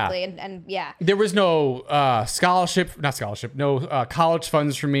 basically. Yeah. And yeah. There was no no college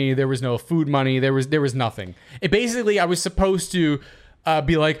funds for me. There was no food money. There was nothing. I was supposed to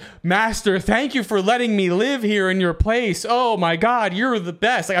be like, Master, thank you for letting me live here in your place. Oh my God, you're the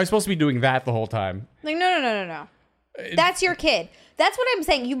best. Like I was supposed to be doing that the whole time. Like, no. That's your kid. That's what I'm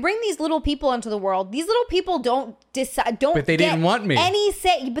saying. You bring these little people into the world. These little people don't decide. But they didn't want me. Any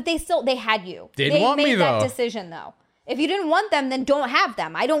say, but they had you. They didn't want me though. They made that decision though. If you didn't want them, then don't have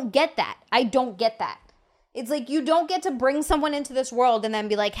them. I don't get that. It's like you don't get to bring someone into this world and then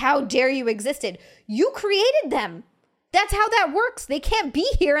be like, how dare you existed? You created them. That's how that works. They can't be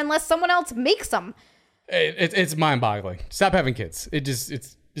here unless someone else makes them. It's mind-boggling. Stop having kids.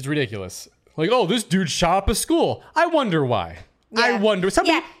 It's ridiculous. Like, oh, this dude shot up a school. I wonder why. Yeah. I wonder.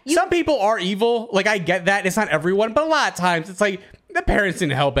 Some people are evil. Like, I get that. It's not everyone, but a lot of times it's like the parents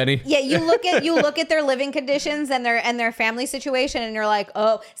didn't help any. Yeah, you look at their living conditions and their family situation, and you're like,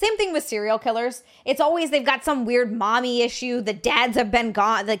 oh, same thing with serial killers. It's always they've got some weird mommy issue. The dads have been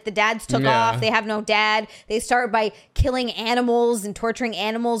gone. Like the dads took off. They have no dad. They start by killing animals and torturing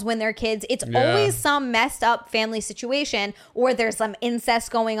animals when they're kids. It's always some messed up family situation, or there's some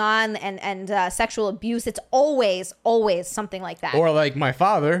incest going on and sexual abuse. It's always something like that. Or like my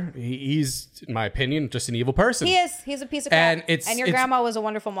father, he's, in my opinion, just an evil person. He is. He's a piece of crap. And your grandma was a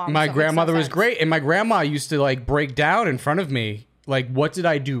wonderful mom. My grandmother was great. And my grandma used to like break down in front of me. Like, what did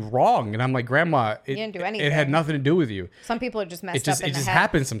I do wrong? And I'm like, Grandma, you didn't do anything. It had nothing to do with you. Some people are just messed up in the head. It just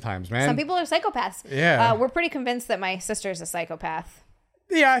happens sometimes, man. Some people are psychopaths. Yeah. We're pretty convinced that my sister's a psychopath.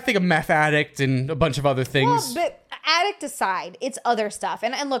 Yeah, I think a meth addict and a bunch of other things. Well, but addict aside, it's other stuff.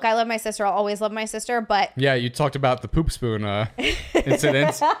 And look, I love my sister. I'll always love my sister, but... Yeah, you talked about the poop spoon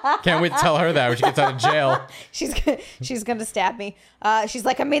incident. Can't wait to tell her that when she gets out of jail. She's gonna stab me. She's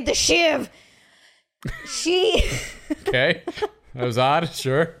like, I made the shiv. Okay. That was odd.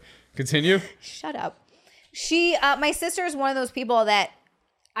 Sure. Continue. Shut up. My sister is one of those people that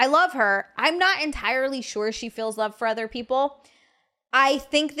I love her. I'm not entirely sure she feels love for other people. I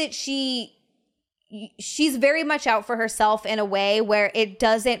think that she's very much out for herself in a way where it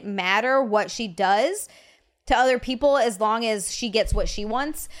doesn't matter what she does to other people as long as she gets what she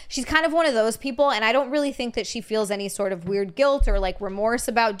wants. She's kind of one of those people, and I don't really think that she feels any sort of weird guilt or like remorse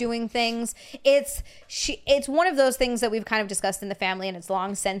about doing things. It's one of those things that we've kind of discussed in the family, and it's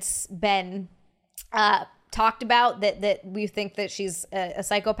long since been talked about that we think that she's a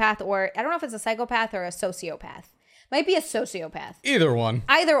psychopath, or I don't know if it's a psychopath or a sociopath. Might be a sociopath. Either one.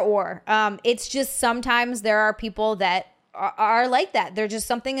 Either or. It's just sometimes there are people that are like that. There's just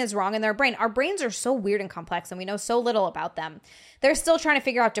something is wrong in their brain. Our brains are so weird and complex, and we know so little about them. They're still trying to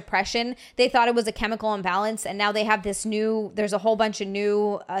figure out depression. They thought it was a chemical imbalance, and now they have there's a whole bunch of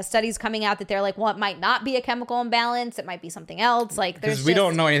new studies coming out that they're like, well, it might not be a chemical imbalance. It might be something else. Like, because we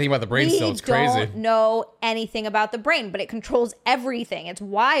don't know anything about the brain still. It's crazy. We don't know anything about the brain, but it controls everything. It's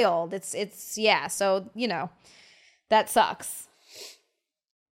wild. It's yeah. So, that sucks.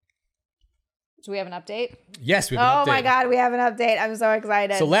 Do we have an update? Yes, we have an update. Oh my God, we have an update. I'm so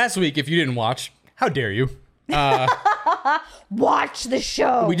excited. So last week, if you didn't watch, how dare you? Watch the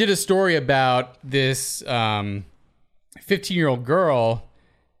show. We did a story about this 15-year-old girl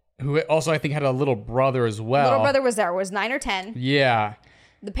who also I think had a little brother as well. Little brother was there. Was 9 or 10. Yeah.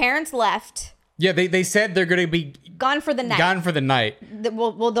 The parents left. Yeah, they said they're going to be gone for the night.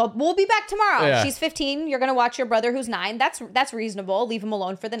 We'll be back tomorrow. Yeah. She's 15. You're going to watch your brother who's 9. That's reasonable. Leave him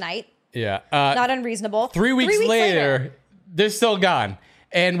alone for the night. Yeah. Not unreasonable. 3 weeks later, they're still gone.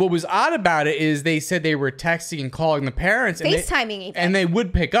 And what was odd about it is they said they were texting and calling the parents. FaceTiming even. And they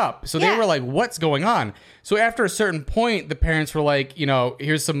would pick up. So they were like, what's going on? So after a certain point, the parents were like,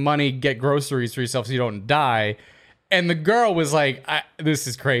 here's some money, get groceries for yourself so you don't die. And the girl was like, this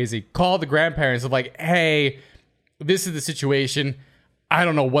is crazy. Called the grandparents of like, hey, this is the situation. I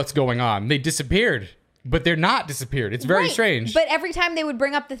don't know what's going on. They disappeared. But they're not disappeared. It's very strange. But every time they would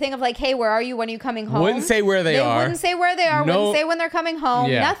bring up the thing of like, hey, where are you? When are you coming home? Wouldn't say where they are. Wouldn't say where they are. No. Wouldn't say when they're coming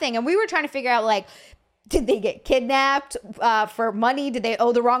home. Yeah. Nothing. And we were trying to figure out like, did they get kidnapped for money? Did they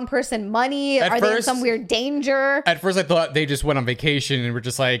owe the wrong person money? Are they in some weird danger? At first I thought they just went on vacation and were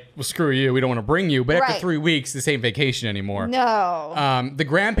just like, well, screw you. We don't want to bring you. But after 3 weeks, this ain't vacation anymore. No. The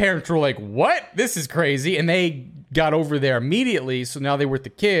grandparents were like, what? This is crazy. And they got over there immediately. So now they were with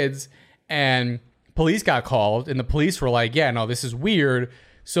the kids and police got called and the police were like, yeah, no, this is weird.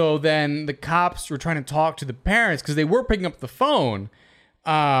 So then the cops were trying to talk to the parents because they were picking up the phone.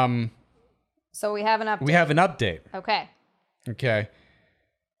 So we have an update. We have an update. Okay.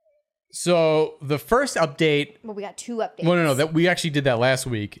 So the first update. Well, we got 2 updates. Well, no, that we actually did that last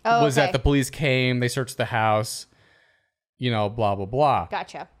week. Was that the police came, they searched the house, blah, blah, blah.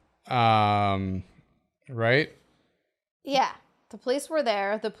 Gotcha. Right? Yeah. The police were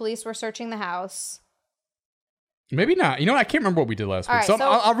there. The police were searching the house. Maybe not. I can't remember what we did last week. Right, so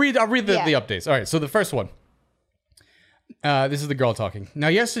I'll read the updates. All right. So the first one. This is the girl talking. Now,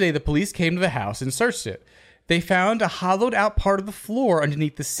 yesterday, the police came to the house and searched it. They found a hollowed out part of the floor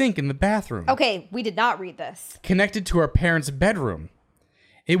underneath the sink in the bathroom. Okay, we did not read this. Connected to our parents' bedroom.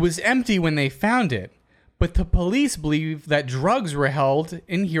 It was empty when they found it, but the police believe that drugs were held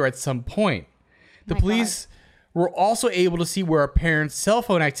in here at some point. The police were also able to see where our parents' cell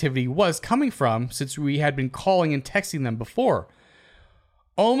phone activity was coming from since we had been calling and texting them before.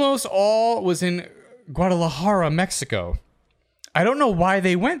 Almost all was in Guadalajara, Mexico. I don't know why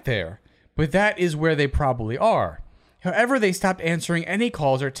they went there, but that is where they probably are. However, they stopped answering any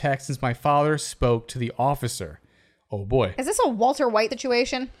calls or texts since my father spoke to the officer. Oh boy. Is this a Walter White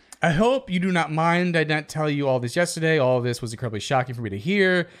situation? I hope you do not mind. I did not tell you all this yesterday. All of this was incredibly shocking for me to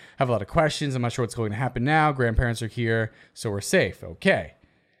hear. I have a lot of questions. I'm not sure what's going to happen now. Grandparents are here, so we're safe. Okay.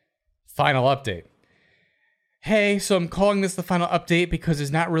 Final update. Hey, so I'm calling this the final update because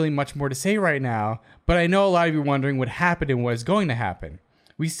there's not really much more to say right now, but I know a lot of you are wondering what happened and what is going to happen.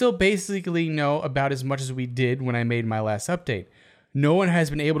 We still basically know about as much as we did when I made my last update. No one has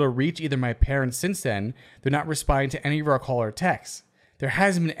been able to reach either my parents since then. They're not responding to any of our call or texts. There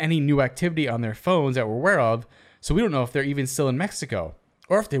hasn't been any new activity on their phones that we're aware of, so we don't know if they're even still in Mexico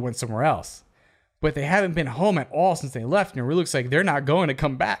or if they went somewhere else. But they haven't been home at all since they left, and it really looks like they're not going to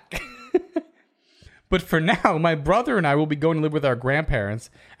come back. But for now, my brother and I will be going to live with our grandparents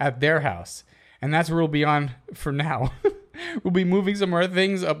at their house, and that's where we'll be on for now. We'll be moving some of our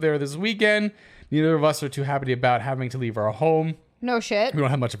things up there this weekend. Neither of us are too happy about having to leave our home. No shit. We don't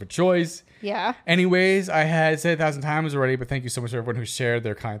have much of a choice. Yeah. Anyways, I had said 1,000 times already, but thank you so much to everyone who shared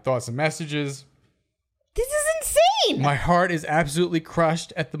their kind thoughts and messages. This is insane. My heart is absolutely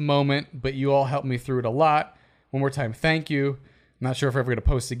crushed at the moment, but you all helped me through it a lot. One more time, thank you. I'm not sure if we're ever going to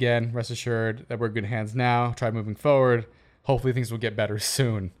post again. Rest assured that we're in good hands now. Try moving forward. Hopefully things will get better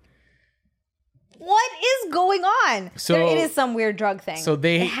soon. What is going on? So it is some weird drug thing. So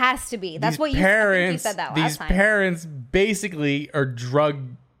it has to be. That's what you said that last time. These parents basically are drug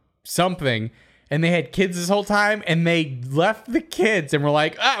something, and they had kids this whole time, and they left the kids and were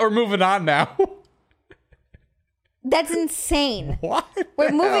like, we're moving on now. That's insane. What?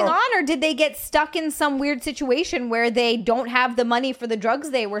 We're moving on, or did they get stuck in some weird situation where they don't have the money for the drugs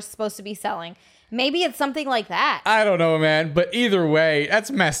they were supposed to be selling? Maybe it's something like that. I don't know, man. But either way, that's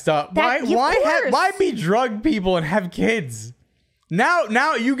messed up. Why be drug people and have kids?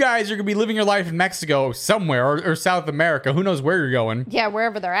 Now you guys are going to be living your life in Mexico somewhere or South America. Who knows where you're going? Yeah,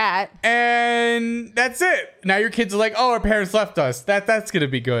 wherever they're at. And that's it. Now your kids are like, our parents left us. That's going to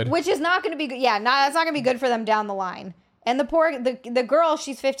be good. Which is not going to be good. Yeah, that's not going to be good for them down the line. And the girl,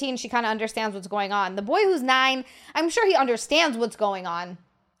 she's 15. She kind of understands what's going on. The boy who's 9, I'm sure he understands what's going on.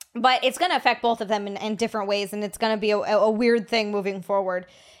 But it's going to affect both of them in different ways, and it's going to be a weird thing moving forward.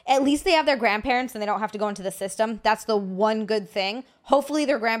 At least they have their grandparents, and they don't have to go into the system. That's the one good thing. Hopefully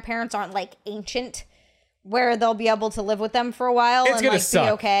their grandparents aren't, like, ancient, where they'll be able to live with them for a while. It's going to suck.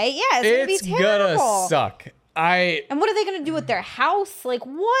 Be okay. Yeah, it's going to be terrible. It's going to suck. And what are they going to do with their house? Like,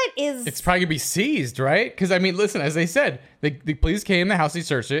 what is... It's probably going to be seized, right? Because, I mean, listen, as they said, the police came in the house, they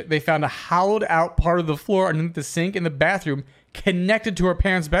searched it. They found a hollowed out part of the floor underneath the sink in the bathroom connected to her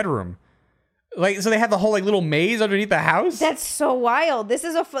parents' bedroom. Like, so they have the whole, like, little maze underneath the house? That's so wild. This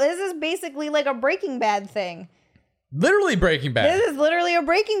is basically like a Breaking Bad thing. Literally Breaking Bad. This is literally a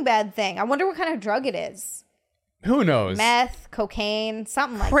Breaking Bad thing. I wonder what kind of drug it is. Who knows? Meth, cocaine,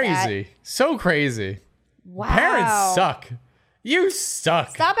 something like that. Crazy. So crazy. Wow. Parents suck. You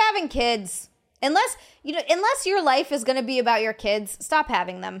suck. Stop having kids. Unless your life is going to be about your kids, stop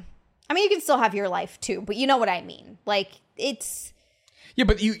having them. I mean, you can still have your life too, but you know what I mean. Like, it's... Yeah,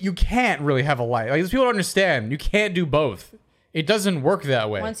 but you can't really have a life. Like, people don't understand. You can't do both. It doesn't work that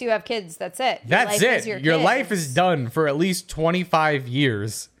way. Once you have kids, that's it. That's it. Your life is done for at least 25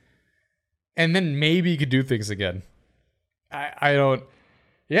 years. And then maybe you could do things again. I don't...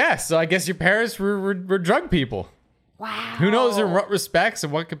 Yeah, so I guess your parents were drug people. Wow. Who knows in what respects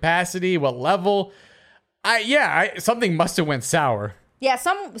and what capacity, what level. Something must have went sour. Yeah,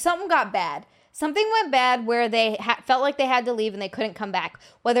 something got bad. Something went bad where they felt like they had to leave and they couldn't come back.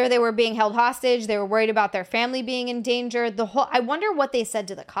 Whether they were being held hostage, they were worried about their family being in danger. I wonder what they said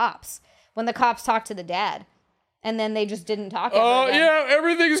to the cops when the cops talked to the dad. And then they just didn't talk ever again. Yeah,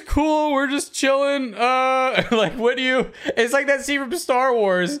 everything's cool. We're just chilling. Like, what do you... It's like that scene from Star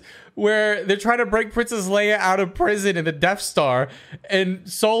Wars where they're trying to break Princess Leia out of prison in the Death Star.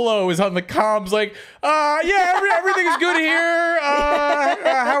 And Solo is on the comms like, everything's good here.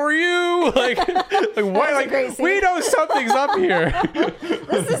 How are you? Like what? Like, we know something's up here.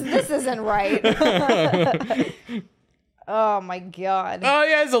 This isn't right. Oh my God. Oh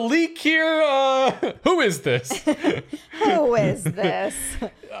yeah, there's a leak here. Who is this? Who is this?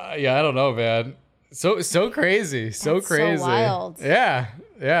 I don't know, man. So crazy. That's so wild. Yeah,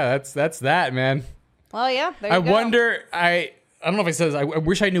 that's that, man. Well, yeah. There you I go. wonder. I don't know if I said this. I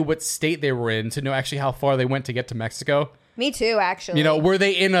wish I knew what state they were in to know actually how far they went to get to Mexico. Me too, actually. You know, were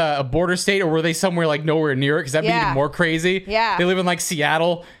they in a border state or were they somewhere like nowhere near it? Because that'd be even more crazy. Yeah. They live in like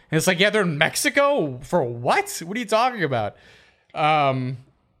Seattle. And it's like, yeah, they're in Mexico? For what? What are you talking about? That's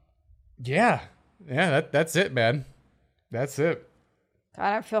it, man. That's it.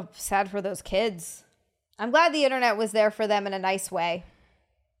 God, I feel sad for those kids. I'm glad the internet was there for them in a nice way.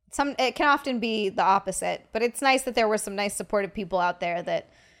 It can often be the opposite, but it's nice that there were some nice supportive people out there that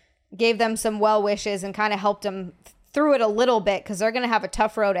gave them some well wishes and kind of helped them through it a little bit because they're going to have a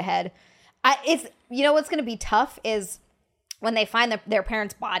tough road ahead. What's going to be tough is when they find their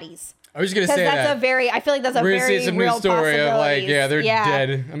parents' bodies. I was just going to say I feel like that's a very some real news story of like, possibility. they're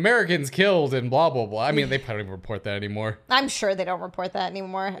dead. Americans killed and blah, blah, blah. I mean, they probably don't even report that anymore. I'm sure they don't report that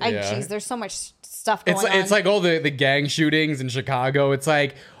anymore. There's so much stuff going on. It's like all the gang shootings in Chicago. It's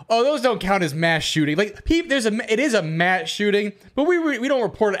like, oh, those don't count as mass shooting. Like, it is a mass shooting, but we don't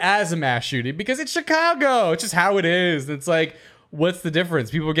report it as a mass shooting because it's Chicago. It's just how it is. It's like, what's the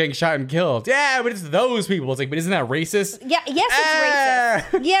difference? People are getting shot and killed. Yeah, but it's those people. It's like, but isn't that racist? Yeah, yes,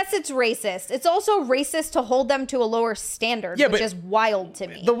 it's racist. Yes, it's racist. It's also racist to hold them to a lower standard, which is wild to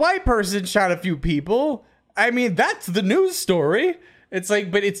me. The white person shot a few people. I mean, that's the news story. It's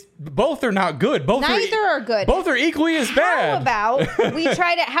like, but both are not good. Neither are good. Both are equally as bad.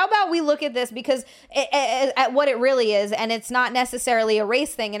 How about we look at this because at what it really is, and it's not necessarily a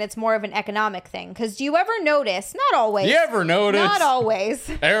race thing, and it's more of an economic thing. Because do you ever notice? Not always. You ever notice? Not always.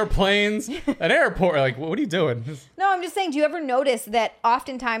 Airplanes, an airport. Like, what are you doing? No, I'm just saying. Do you ever notice that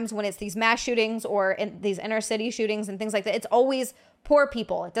oftentimes when it's these mass shootings or these inner city shootings and things like that, it's always poor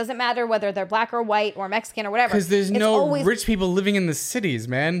people. It doesn't matter whether they're black or white or Mexican or whatever. Because there's no rich people living in the cities,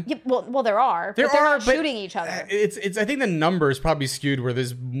 man. Yeah, well, there are. But they're not shooting each other. It's. I think the number is probably skewed where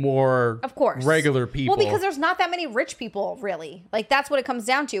there's more, of course, regular people. Well, because there's not that many rich people, really. Like that's what it comes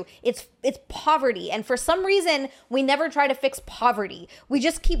down to. It's poverty, and for some reason, we never try to fix poverty. We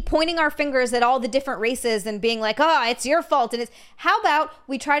just keep pointing our fingers at all the different races and being like, "Oh, it's your fault." And how about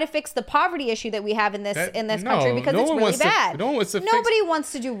we try to fix the poverty issue that we have in this country because it's really bad. Nobody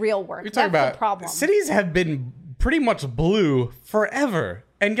wants to do real work. That's the problem. Cities have been pretty much blue forever.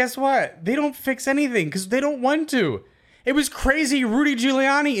 And guess what? They don't fix anything because they don't want to. It was crazy Rudy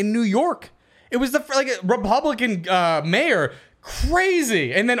Giuliani in New York. It was a Republican mayor.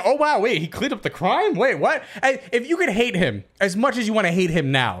 Crazy. And then, oh, wow, wait, he cleaned up the crime? Wait, what? If you could hate him as much as you want to hate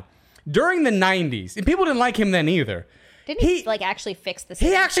him now, during the 90s, and people didn't like him then either. Didn't he actually fix the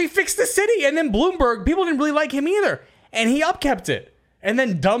city? He actually fixed the city. And then Bloomberg, people didn't really like him either. And he upkept it. And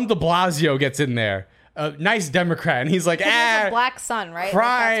then dumb de Blasio gets in there. a nice Democrat, and he's like, He has a black son, right? cry.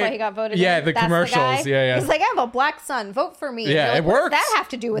 Like that's why he got voted Yeah, in? the That's commercials. guy? Yeah. He's like, I have a black son. Vote for me. Yeah, Like, it what works. does that have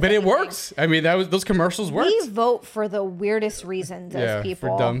to do with But anything? it works. I mean, those commercials work. We vote for the weirdest reasons as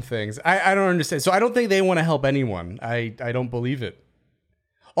people. For dumb things. I don't understand. So I don't think they want to help anyone. I don't believe it.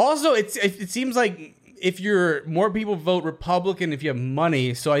 Also, it seems like if more people vote Republican if you have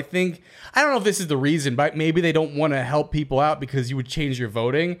money. So I don't know if this is the reason, but maybe they don't want to help people out because you would change your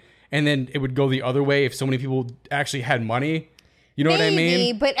voting and then it would go the other way if so many people actually had money. You know what I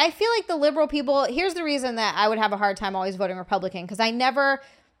mean? But I feel like the liberal people, here's the reason that I would have a hard time always voting Republican, because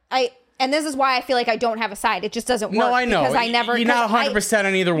and this is why I feel like I don't have a side. It just doesn't work. No, I know. Because you're not 100%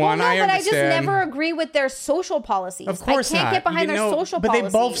 on either one. Well, no, I but understand. I just never agree with their social policies. Of course I can't not. get behind their social but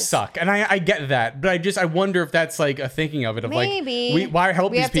policies. But they both suck, and I get that. But I wonder if that's like a thinking of it. Of Maybe. like, why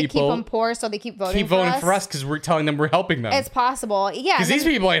help these people? We have to keep them poor so they keep voting for us because we're telling them we're helping them. It's possible. Yeah. Because these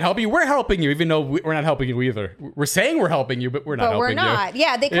people ain't helping you. We're helping you, even though we're not helping you either. We're saying we're helping you, but we're not helping you. But we're not.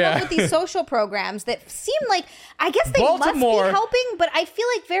 Yeah, they come up with these social programs that seem like, I guess they must be helping, but I feel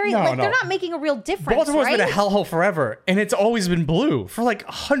like they're not making a real difference. Baltimore's right? been a hellhole forever, and it's always been blue for like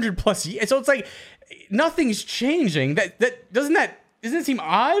 100+ years. So it's like nothing's changing. Doesn't it seem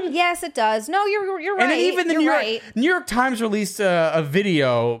odd? Yes, it does. No, you're right. And even the New York Times released a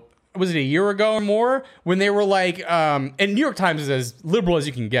video. Was it a year ago or more? When they were like, and New York Times is as liberal as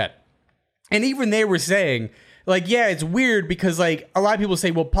you can get, and even they were saying, like, yeah, it's weird because like a lot of people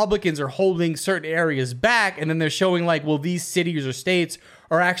say, well, Republicans are holding certain areas back, and then they're showing like, well, these cities or states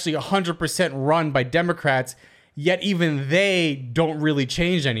are actually 100% run by Democrats, yet even they don't really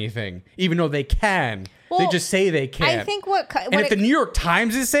change anything, even though they can. Well, they just say they can. I think and if the New York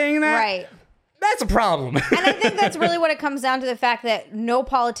Times is saying that, right, that's a problem. And I think that's really what it comes down to, the fact that no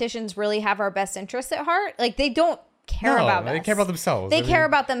politicians really have our best interests at heart. Like, they don't care about us. They care about themselves. They care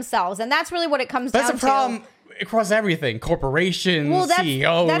about themselves, and that's really what it comes down to. That's a problem across everything. Corporations,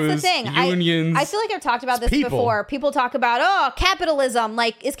 CEOs, that's the thing. Unions. I feel like I've talked about this before. People talk about, capitalism.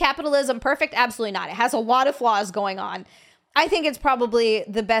 Like, is capitalism perfect? Absolutely not. It has a lot of flaws going on. I think it's probably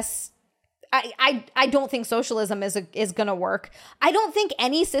the best. I don't think socialism is going to work. I don't think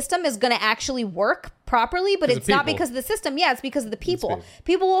any system is going to actually work properly, but it's not because of the system. Yeah, it's because of the people.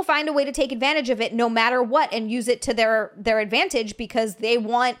 People will find a way to take advantage of it no matter what and use it to their advantage, because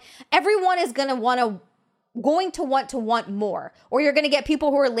everyone is going to want more. Or you're going to get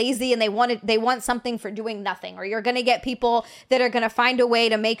people who are lazy and they want something for doing nothing. Or you're going to get people that are going to find a way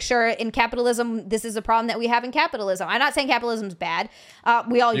to make sure in capitalism, this is a problem that we have in capitalism. I'm not saying capitalism's bad.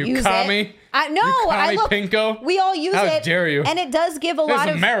 We all use it. Pinko. We all use it. How dare you? And it does give a lot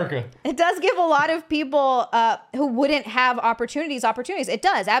of America. It does give a lot of people who wouldn't have opportunities. It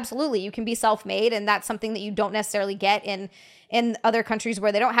does, absolutely. You can be self-made, and that's something that you don't necessarily get in other countries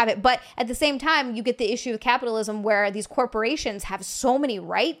where they don't have it. But at the same time, you get the issue of capitalism where these corporations have so many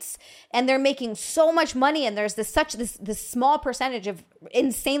rights and they're making so much money, and there's this small percentage of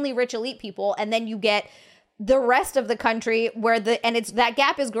insanely rich elite people, and then you get the rest of the country where that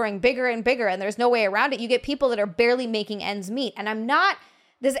gap is growing bigger and bigger, and there's no way around it. You get people that are barely making ends meet. And and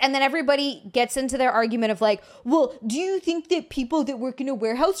then everybody gets into their argument of like, well, do you think that people that work in a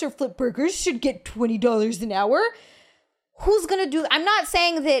warehouse or flip burgers should get $20 an hour? Who's going to do? I'm not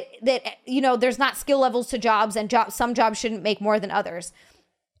saying that there's not skill levels to jobs, and some jobs shouldn't make more than others.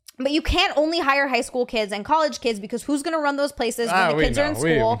 But you can't only hire high school kids and college kids, because who's going to run those places when the kids are in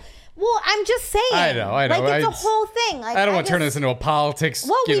school? Well, I'm just saying. I know. Like, it's a whole thing. Like, I don't want to turn this into a politics.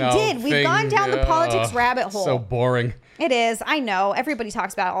 Well, we did. We've gone down the politics rabbit hole. So boring. It is. I know. Everybody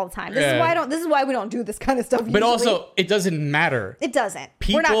talks about it all the time. This is why we don't do this kind of stuff. But also, it doesn't matter. It doesn't.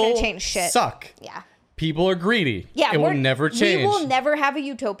 People We're not going to change shit. Suck. Yeah. People are greedy. Yeah, it will never change. We will never have a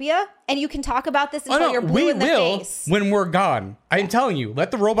utopia, and you can talk about this until you're blue in the face. When we're gone. I'm telling you,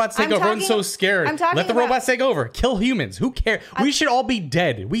 let the robots take over. Everyone's so scared. Let the robots take over. Kill humans. Who cares? We should all be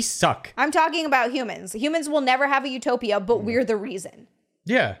dead. We suck. I'm talking about humans. Humans will never have a utopia, but we're the reason.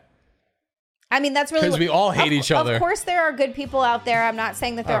 Yeah. I mean, that's really because we all hate each other. Of course, there are good people out there. I'm not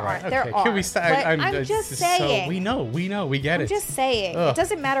saying that there aren't. Okay. There are. Can we I'm just saying. So, we know. We get it. I'm just saying. Ugh. It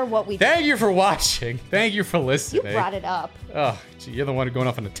doesn't matter what we do. Thank you for watching. Thank you for listening. You brought it up. Oh, gee, you're the one going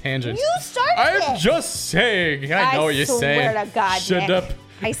off on a tangent. You started I'm just saying. I know what you're saying. I swear to God, Shut up.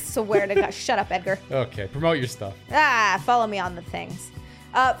 I swear to God. Shut up, Edgar. Okay, promote your stuff. Follow me on the things.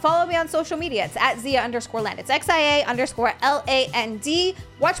 Follow me on social media. It's at Zia_land. It's XIA_LAND.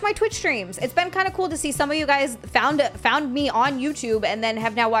 Watch my Twitch streams. It's been kind of cool to see some of you guys found me on YouTube and then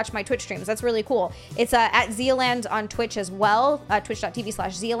have now watched my Twitch streams. That's really cool. It's at Zialand on Twitch as well.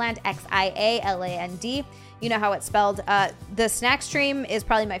 Twitch.tv/Zialand, XIALAND. You know how it's spelled. The snack stream is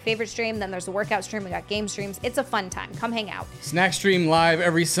probably my favorite stream. Then there's the workout stream. We got game streams. It's a fun time. Come hang out. Snack stream live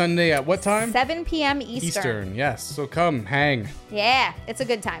every Sunday at what time? 7 p.m. Eastern. Yes. So come hang. Yeah, it's a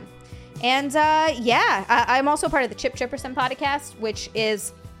good time. And I'm also part of the Chip Chipperson podcast, which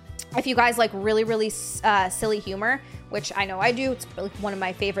is, if you guys like really, really silly humor, which I know I do, it's really one of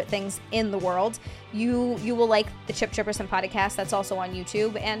my favorite things in the world. You will like the Chip Chipperson podcast. That's also on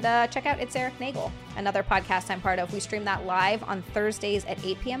YouTube. And check out It's Eric Nagel, another podcast I'm part of. We stream that live on Thursdays at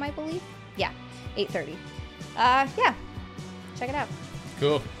 8 p.m., I believe. Yeah, 8:30. Check it out.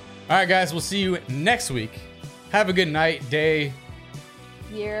 Cool. All right, guys, we'll see you next week. Have a good night, day,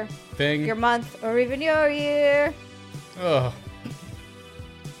 Year, thing, your month, or even your year. Ugh.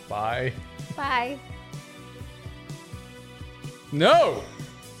 Bye. Bye. No.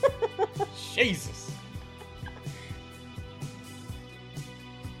 Jesus.